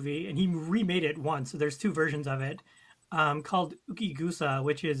 Ozu movie, and he remade it once. So there's two versions of it, called Ukigusa,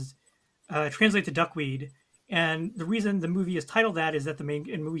 which is translate to duckweed. And the reason the movie is titled that is that the main,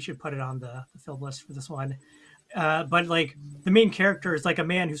 and we should put it on the film list for this one. But like the main character is like a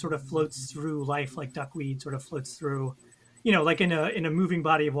man who sort of floats through life like duckweed sort of floats through, like in a moving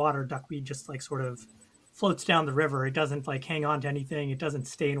body of water, duckweed just like sort of floats down the river. It doesn't like hang on to anything. It doesn't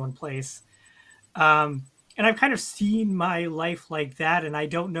stay in one place. And I've kind of seen my life like that, and I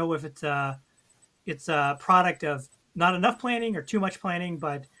don't know if it's a product of not enough planning or too much planning,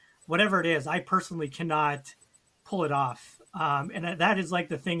 but whatever it is, I personally cannot pull it off. And that is like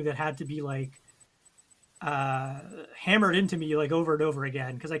the thing that had to be like hammered into me like over and over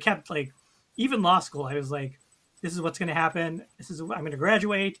again, because I kept like, even law school, I was like, this is what's going to happen. This is I'm going to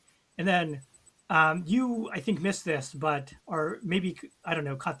graduate, and then you I think missed this, but or maybe I don't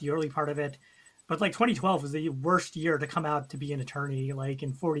know, caught the early part of it. But like 2012 was the worst year to come out to be an attorney. Like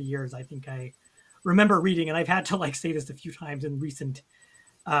in 40 years, I think I remember reading, and I've had to like say this a few times in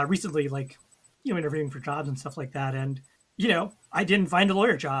recently, like interviewing for jobs and stuff like that. And I didn't find a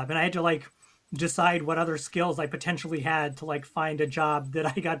lawyer job, and I had to like decide what other skills I potentially had to like find a job that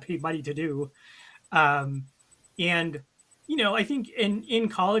I got paid money to do. Um, and I think in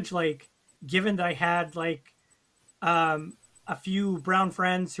college, like given that I had like a few brown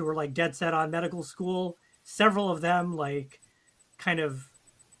friends who were like dead set on medical school, several of them like kind of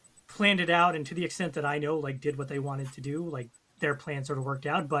planned it out, and to the extent that I know, like did what they wanted to do, like their plan sort of worked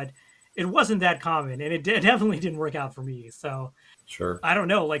out, but it wasn't that common, and it definitely didn't work out for me. So Sure. I don't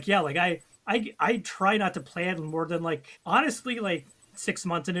know, like yeah, like I try not to plan more than like honestly like 6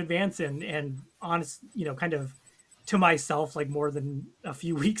 months in advance, and honest, kind of to myself like more than a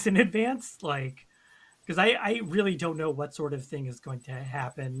few weeks in advance, like because I really don't know what sort of thing is going to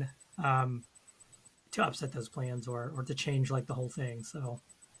happen, um, to upset those plans or to change like the whole thing. So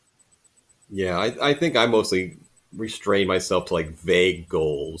Yeah, I think I mostly restrain myself to like vague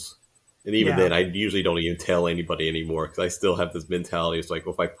goals. And even yeah, then, I usually don't even tell anybody anymore because I still have this mentality. It's like,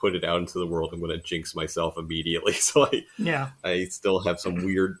 well, if I put it out into the world, I'm going to jinx myself immediately. So yeah, I still have some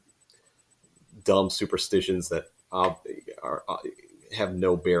weird, dumb superstitions that have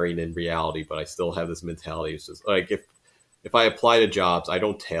no bearing in reality, but I still have this mentality. It's just like if I apply to jobs, I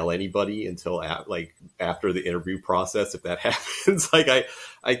don't tell anybody until like after the interview process. If that happens, like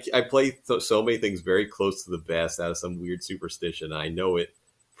I play so many things very close to the vest out of some weird superstition. I know it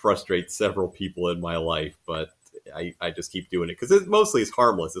frustrates several people in my life, but I just keep doing it because it mostly is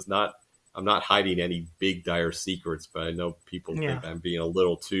harmless. It's not I'm not hiding any big dire secrets, but I know people Yeah. think I'm being a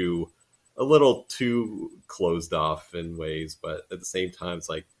little too closed off in ways. But at the same time, it's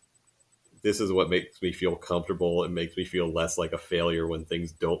like this is what makes me feel comfortable. It makes me feel less like a failure when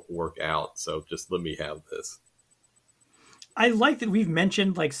things don't work out. So just let me have this. I like that we've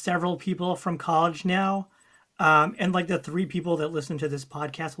mentioned like several people from college now. And like the three people that listen to this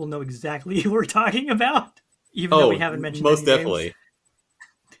podcast will know exactly who we're talking about, even though we Oh, haven't mentioned most any names. definitely.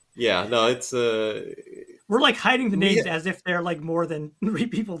 Yeah, no, it's We're like hiding the we names as if they're like more than three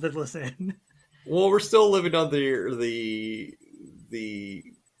people that listen. well, we're still living on the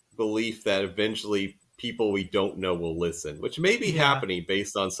belief that eventually people we don't know will listen, which may be Yeah. happening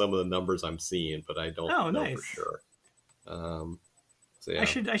based on some of the numbers I'm seeing, but I don't Oh, know for nice. sure. Um, so I yeah,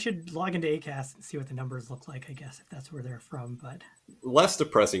 should log into Acast and see what the numbers look like. I guess if that's where they're from, but less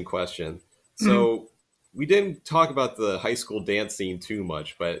depressing question. Mhm. So we didn't talk about the high school dance scene too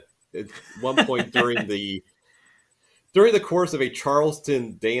much, but at one point during the course of a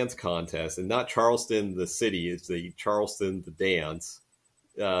Charleston dance contest, and not Charleston the city, it's the Charleston the dance.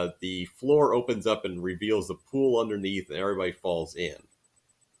 The floor opens up and reveals the pool underneath, and everybody falls in.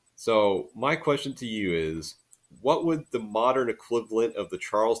 So my question to you is, what would the modern equivalent of the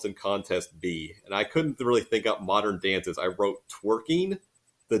Charleston contest be? And I couldn't really think up modern dances. I wrote twerking,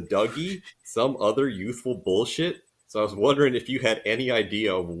 the Dougie, some other youthful bullshit. So I was wondering if you had any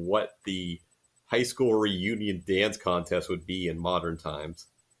idea of what the high school reunion dance contest would be in modern times.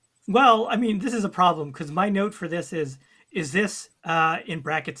 Well, I mean, this is a problem because my note for this is this in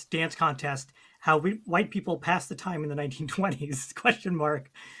brackets dance contest how white people passed the time in the 1920s question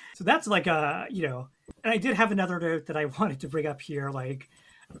mark. So that's like a and I did have another note that I wanted to bring up here. Like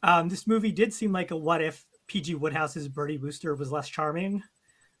this movie did seem like a what if PG Woodhouse's Bertie Wooster was less charming,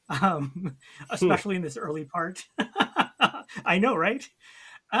 um, especially in this early part. I know, right?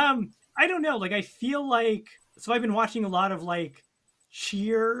 I don't know. Like, I feel like so I've been watching a lot of like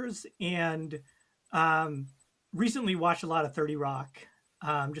Cheers and um, recently watched a lot of 30 Rock.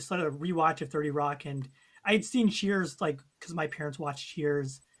 Just sort of rewatch of 30 Rock, and I had seen Cheers like because my parents watched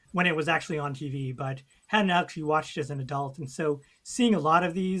Cheers when it was actually on TV, but hadn't actually watched it as an adult. And so seeing a lot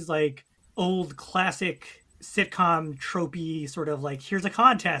of these like old classic sitcom tropey sort of like here's a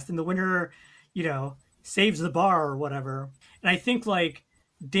contest and the winner, you know, saves the bar or whatever. And I think like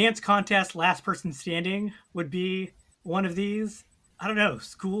dance contest last person standing would be one of these. I don't know,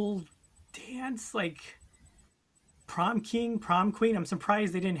 school dance like prom king, prom queen. I'm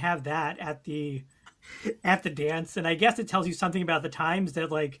surprised they didn't have that at the dance. And I guess it tells you something about the times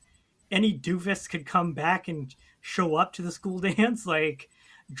that like any doofus could come back and show up to the school dance. Like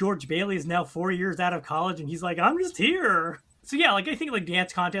George Bailey is now 4 years out of college and he's like, I'm just here. So yeah, like I think like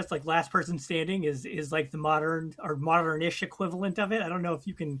dance contest, like last person standing is like the modern or modern-ish equivalent of it. I don't know if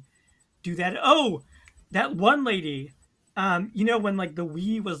you can do that. Oh, that one lady, when like the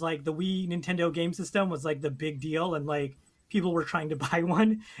Wii was like the Wii Nintendo game system was like the big deal, and like people were trying to buy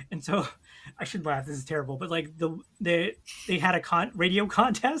one, and so I should laugh. This is terrible, but like they had a radio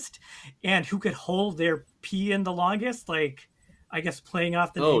contest, and who could hold their pee in the longest, like I guess playing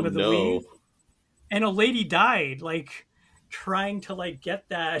off the Oh name of the Wii, no. and a lady died like trying to like get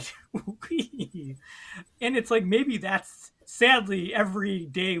that Wii. And it's like maybe that's sadly every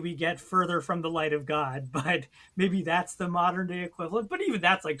day we get further from the light of God, but maybe that's the modern day equivalent. But even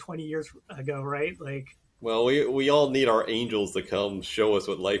that's like 20 years ago, right? Like, Well, we all need our angels to come show us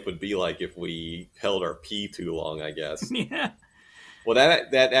what life would be like if we held our pee too long, I guess. yeah. Well,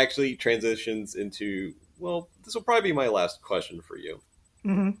 that actually transitions into, well, this will probably be my last question for you.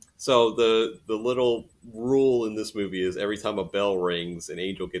 Hmm. So the little rule in this movie is every time a bell rings, an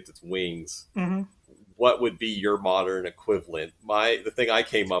angel gets its wings. Hmm. What would be your modern equivalent? The thing I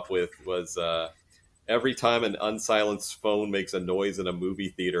came up with was every time an unsilenced phone makes a noise in a movie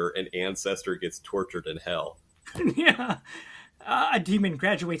theater, an ancestor gets tortured in hell. Yeah. A demon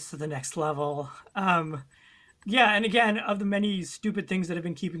graduates to the next level. Yeah. And again, of the many stupid things that have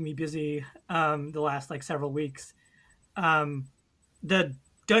been keeping me busy the last like several weeks, um, the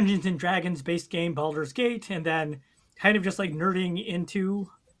Dungeons and Dragons based game Baldur's Gate, and then kind of just like nerding into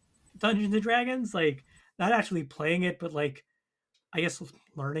Dungeons and Dragons, like not actually playing it, but like I guess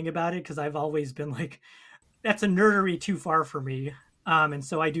learning about it because I've always been like that's a nerdery too far for me. And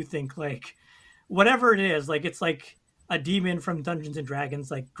so I do think like whatever it is, like it's like a demon from Dungeons and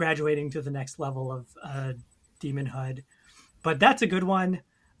Dragons, like graduating to the next level of demonhood. But that's a good one,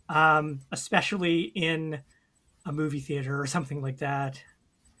 especially in a movie theater or something like that.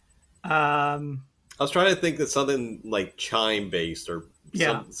 Um, I was trying to think of something like chime based or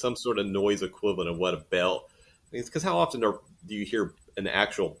yeah. some sort of noise equivalent of what a bell. I mean, because how often do you hear an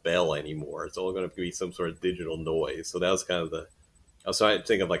actual bell anymore. It's all going to be some sort of digital noise. So that was kind of I was trying to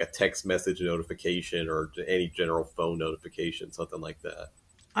think of like a text message notification or any general phone notification, something like that.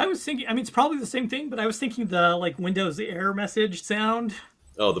 I was thinking, I mean, it's probably the same thing, but I was thinking the like Windows error message sound.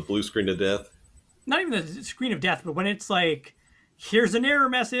 Oh, the blue screen of death. Not even the screen of death, but when it's like, here's an error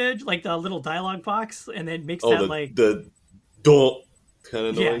message, like the little dialogue box, and then makes that like the don't kind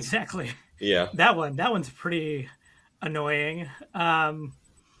of noise. Yeah, exactly. Yeah, that one's pretty annoying. And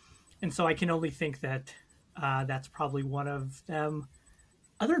so I can only think that that's probably one of them.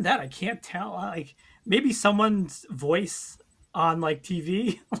 Other than that, I can't tell. Like maybe someone's voice on like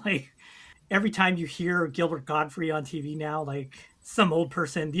TV, like every time you hear Gilbert Godfrey on TV now, like some old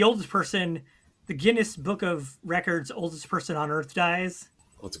person, the oldest person, the Guinness Book of Records oldest person on Earth dies.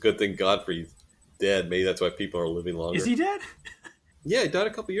 Well, it's a good thing Godfrey's dead. Maybe that's why people are living longer. Is he dead? Yeah, he died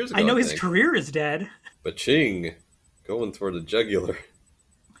a couple years ago. I know his career is dead. But Ching, going for the jugular.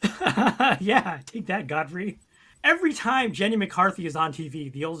 Yeah, take that, Godfrey. Every time Jenny McCarthy is on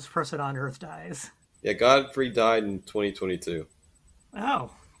TV, the oldest person on Earth dies. Yeah, Godfrey died in 2022.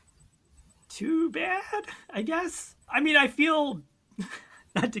 Oh. Too bad, I guess. I mean, I feel,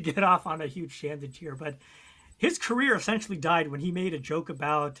 not to get off on a huge tangent here, but his career essentially died when he made a joke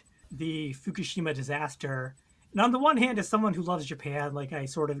about the Fukushima disaster. And on the one hand, as someone who loves Japan, like, I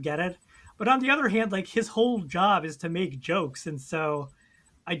sort of get it. But on the other hand, like, his whole job is to make jokes. And so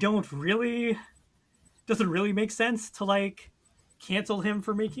I don't really... doesn't really make sense to, like, cancel him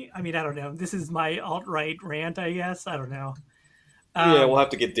for making... I mean, I don't know. This is my alt-right rant, I guess. I don't know. Yeah, we'll have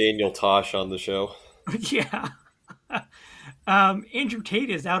to get Daniel Tosh on the show. Yeah. Andrew Tate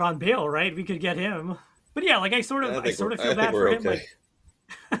is out on bail, right? We could get him. But yeah, like, I sort of feel bad for him. Okay.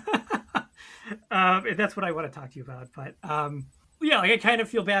 And that's what I want to talk to you about. But yeah, like I kind of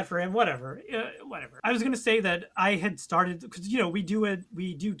feel bad for him. Whatever. I was going to say that I had started because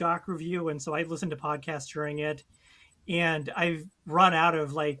we do doc review, and so I listen to podcasts during it, and I've run out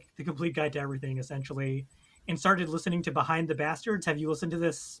of like the complete guide to everything essentially, and started listening to Behind the Bastards. Have you listened to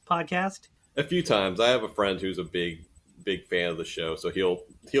this podcast? A few times. I have a friend who's a big fan of the show, so he'll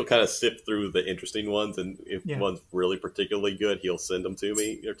kind of sift through the interesting ones, and if one's really particularly good, he'll send them to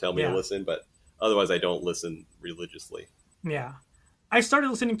me or tell me to listen. But otherwise, I don't listen religiously. Yeah. I started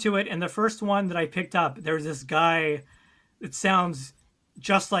listening to it, and the first one that I picked up, there's this guy that sounds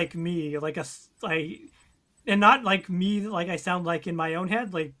just like me, and not like me, like I sound like in my own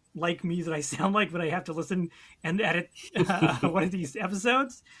head, like me that I sound like when I have to listen and edit one of these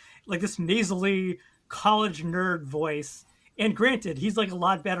episodes, like this nasally college nerd voice. And granted, he's like a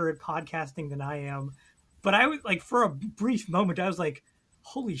lot better at podcasting than I am, but I was like, for a brief moment, I was like,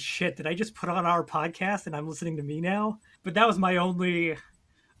 holy shit, did I just put on our podcast and I'm listening to me now? But that was my only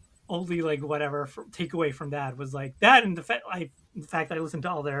like whatever takeaway from that was like that, and the fact I listened to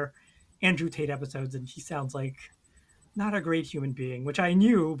all their Andrew Tate episodes, and he sounds like not a great human being, which I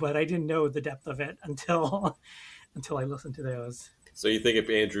knew, but I didn't know the depth of it until I listened to those. So you think if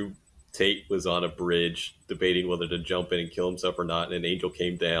Andrew Tate was on a bridge debating whether to jump in and kill himself or not, and an angel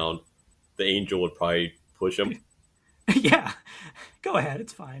came down, the angel would probably push him? Yeah, go ahead,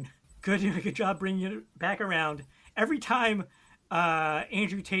 it's fine. Good job bringing it back around. Every time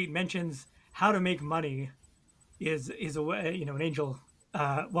Andrew Tate mentions how to make money is a way, an angel,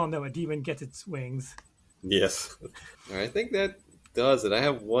 a demon gets its wings. Yes. I think that does it. I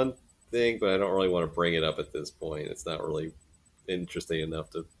have one thing, but I don't really want to bring it up at this point. It's not really interesting enough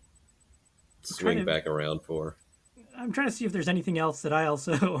to swing back around for. I'm trying to see if there's anything else that I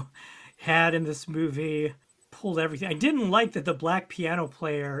also had in this movie. Pulled everything. I didn't like that the black piano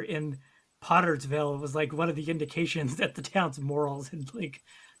player in Pottersville was like one of the indications that the town's morals had like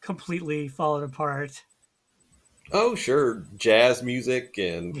completely fallen apart. Oh, sure. Jazz music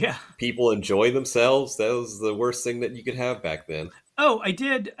and people enjoy themselves. That was the worst thing that you could have back then. Oh, I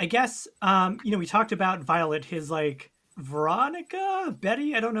did. I guess, we talked about Violet, his like Veronica,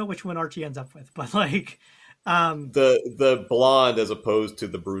 Betty. I don't know which one Archie ends up with, but like the blonde as opposed to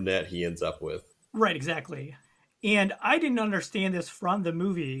the brunette he ends up with. Right, exactly. And I didn't understand this from the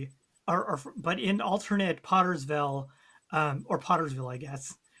movie, but in alternate Pottersville, or Pottersville, I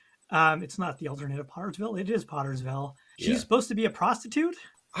guess. It's not the alternate of Pottersville. It is Pottersville. She's supposed to be a prostitute?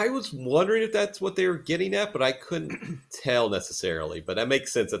 I was wondering if that's what they were getting at, but I couldn't tell necessarily. But that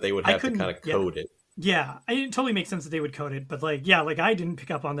makes sense that they would have to kind of code it. Yeah, it totally makes sense that they would code it. But I didn't pick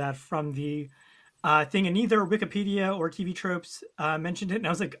up on that from the thing, and neither Wikipedia or TV Tropes mentioned it. And I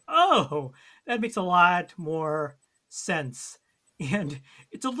was like, oh, that makes a lot more sense. And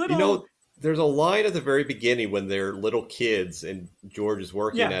it's a little... there's a line at the very beginning when they're little kids and George is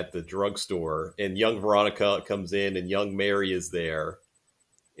working Yeah, at the drugstore and young Veronica comes in and young Mary is there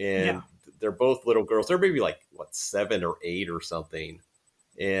yeah, and they're both little girls. They're maybe like what 7 or 8 or something,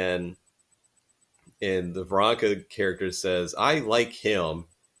 and the Veronica character says, "I like him,"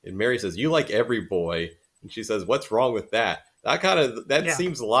 and Mary says, "You like every boy," and she says, "What's wrong with that?" That yeah,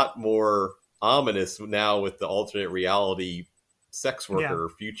 seems a lot more ominous now with the alternate reality sex yeah. worker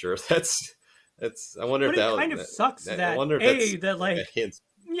future. That's. I wonder if But it kind of sucks I that wonder if that's that like a like, hint.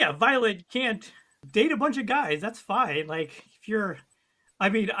 yeah, Violet can't date a bunch of guys. That's fine. Like if you're, I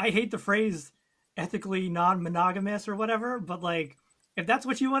mean, I hate the phrase ethically non-monogamous or whatever, but like if that's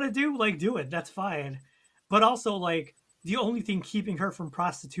what you want to do, like do it. That's fine. But also like the only thing keeping her from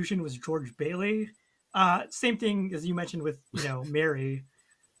prostitution was George Bailey. Same thing as you mentioned with, Mary.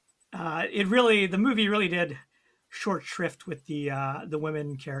 The movie really did short shrift with the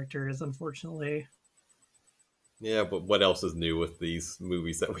women characters, unfortunately. Yeah, but what else is new with these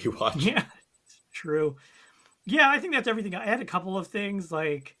movies that we watch? Yeah, true. Yeah, I think that's everything. I had a couple of things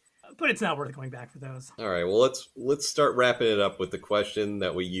like, but it's not worth going back for those. All right, well let's start wrapping it up with the question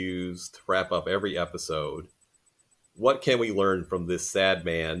that we use to wrap up every episode. What can we learn from this sad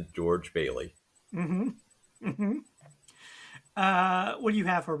man, George Bailey? Mm-hmm. Mm-hmm. What do you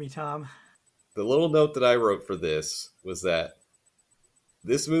have for me, Tom? The little note that I wrote for this was that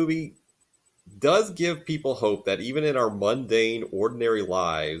this movie does give people hope that even in our mundane, ordinary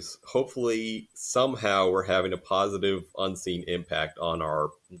lives, hopefully somehow we're having a positive, unseen impact on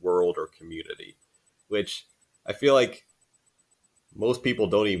our world or community, which I feel like most people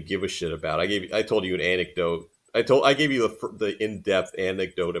don't even give a shit about. I told you an anecdote. I gave you the in depth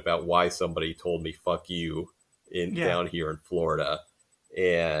anecdote about why somebody told me "fuck you" in Yeah. down here in Florida,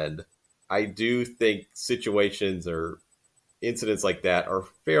 and I do think situations or incidents like that are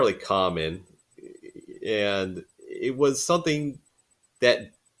fairly common, and it was something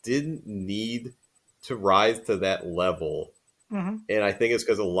that didn't need to rise to that level. Mm-hmm. And I think it's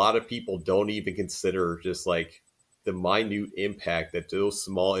because a lot of people don't even consider just like the minute impact that those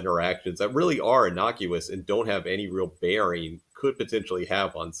small interactions that really are innocuous and don't have any real bearing could potentially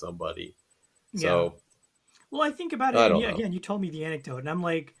have on somebody. Yeah. So Well, I think about it, I and don't yeah, know. again, you told me the anecdote, and I'm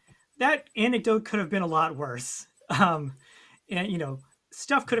like, that anecdote could have been a lot worse. Um, and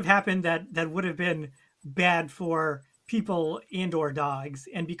stuff could have happened that would have been bad for people and or dogs,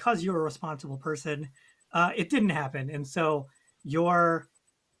 and because you're a responsible person, it didn't happen, and so you're.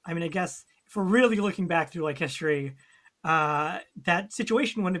 I mean, I guess if we're really looking back through like history, that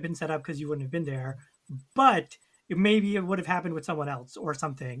situation wouldn't have been set up because you wouldn't have been there, but maybe it would have happened with someone else or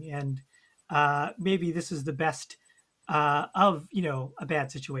something, and maybe this is the best of a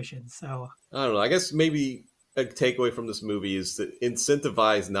bad situation. So I don't know. I guess maybe a takeaway from this movie is to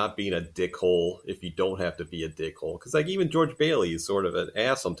incentivize not being a dickhole if you don't have to be a dickhole. Because like even George Bailey is sort of an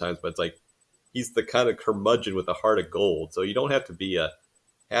ass sometimes, but it's like he's the kind of curmudgeon with a heart of gold. So you don't have to be a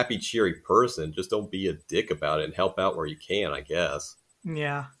happy, cheery person. Just don't be a dick about it and help out where you can, I guess.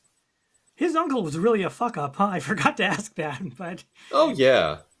 yeah, his uncle was really a fuck up, huh? I forgot to ask that, but Oh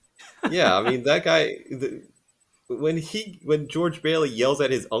yeah, yeah. I mean that guy. When George Bailey yells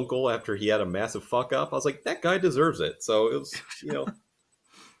at his uncle after he had a massive fuck up, I was like, that guy deserves it. So it was, he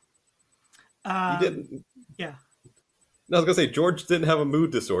um, didn't. yeah, I was gonna say George didn't have a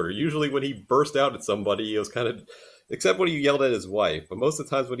mood disorder. Usually, when he burst out at somebody, it was kind of, except when he yelled at his wife. But most of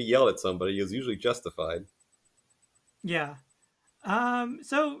the times, when he yelled at somebody, he was usually justified. yeah.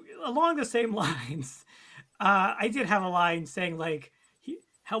 So along the same lines, I did have a line saying like,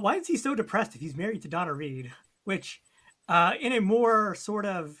 why is he so depressed if he's married to Donna Reed? Which, in a more sort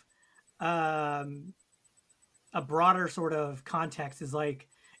of um, a broader sort of context, is like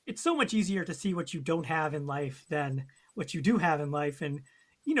it's so much easier to see what you don't have in life than what you do have in life, and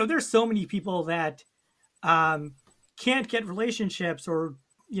there's so many people that um, can't get relationships or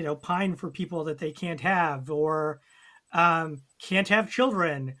pine for people that they can't have or can't have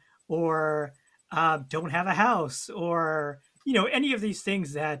children or don't have a house or any of these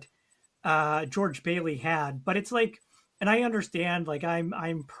things that George Bailey had. But it's like, and I understand, like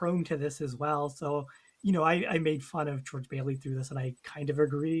I'm prone to this as well. So I made fun of George Bailey through this, and I kind of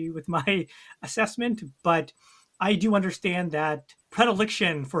agree with my assessment. But I do understand that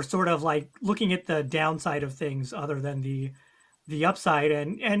predilection for sort of like looking at the downside of things other than the upside.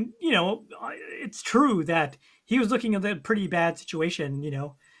 And it's true that he was looking at a pretty bad situation.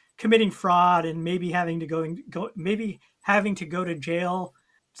 Committing fraud and maybe having to go to jail,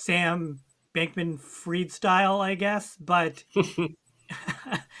 Sam Bankman-Fried style, I guess. But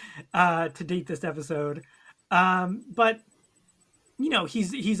to date this episode, but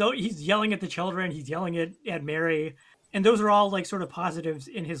he's yelling at the children, he's yelling at Mary, and those are all like sort of positives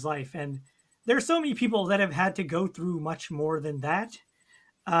in his life. And there are so many people that have had to go through much more than that.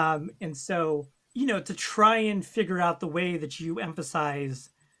 And so, to try and figure out the way that you emphasize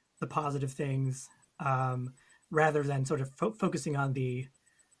the positive things, rather than sort of focusing on the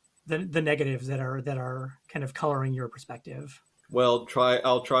negatives that are kind of coloring your perspective. Well,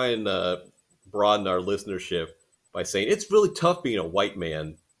 I'll try and broaden our listenership by saying it's really tough being a white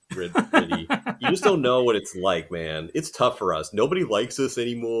man, Brittany. You just don't know what it's like, man. It's tough for us. Nobody likes us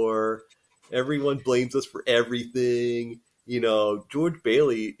anymore. Everyone blames us for everything. George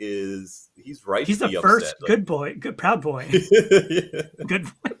Bailey he's right. He's to the be first upset. good boy, proud boy. Good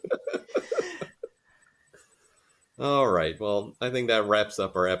boy. All right. Well, I think that wraps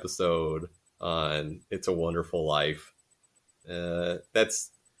up our episode on It's a Wonderful Life.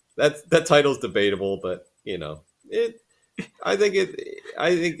 That title's debatable, but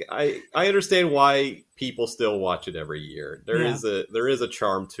I understand why people still watch it every year. There is a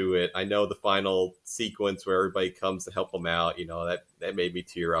charm to it. I know the final sequence where everybody comes to help them out, that made me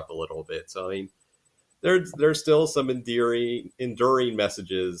tear up a little bit. So I mean, there's still some enduring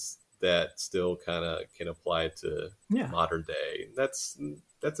messages that still kind of can apply to modern day. That's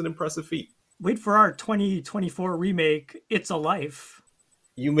an impressive feat. Wait for our 2024 remake, It's a Life.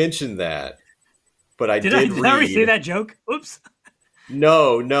 You mentioned that, but did I already say that joke? Oops.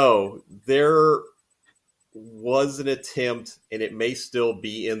 No. There was an attempt, and it may still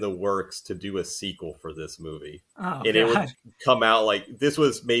be in the works, to do a sequel for this movie. Oh, and God. It would come out this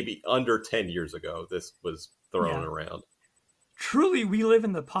was maybe under 10 years ago. This was thrown around. Truly, we live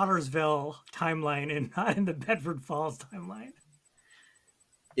in the Pottersville timeline and not in the Bedford Falls timeline.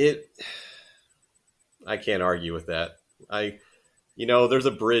 I can't argue with that. There's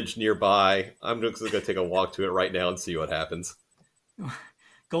a bridge nearby. I'm just going to take a walk to it right now and see what happens.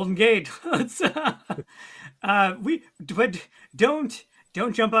 Golden Gate. But don't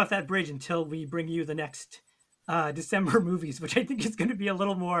jump off that bridge until we bring you the next December movies, which I think is going to be a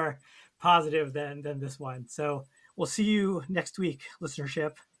little more positive than this one. So we'll see you next week,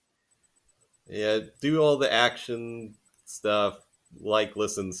 listenership. Yeah, do all the action stuff. Like,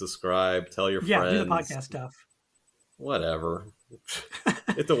 listen, subscribe, tell your friends. Yeah, do the podcast stuff. Whatever.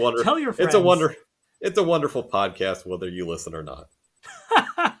 It's a wonder. Tell your friends. It's a wonderful podcast, whether you listen or not.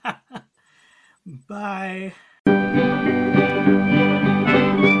 Bye.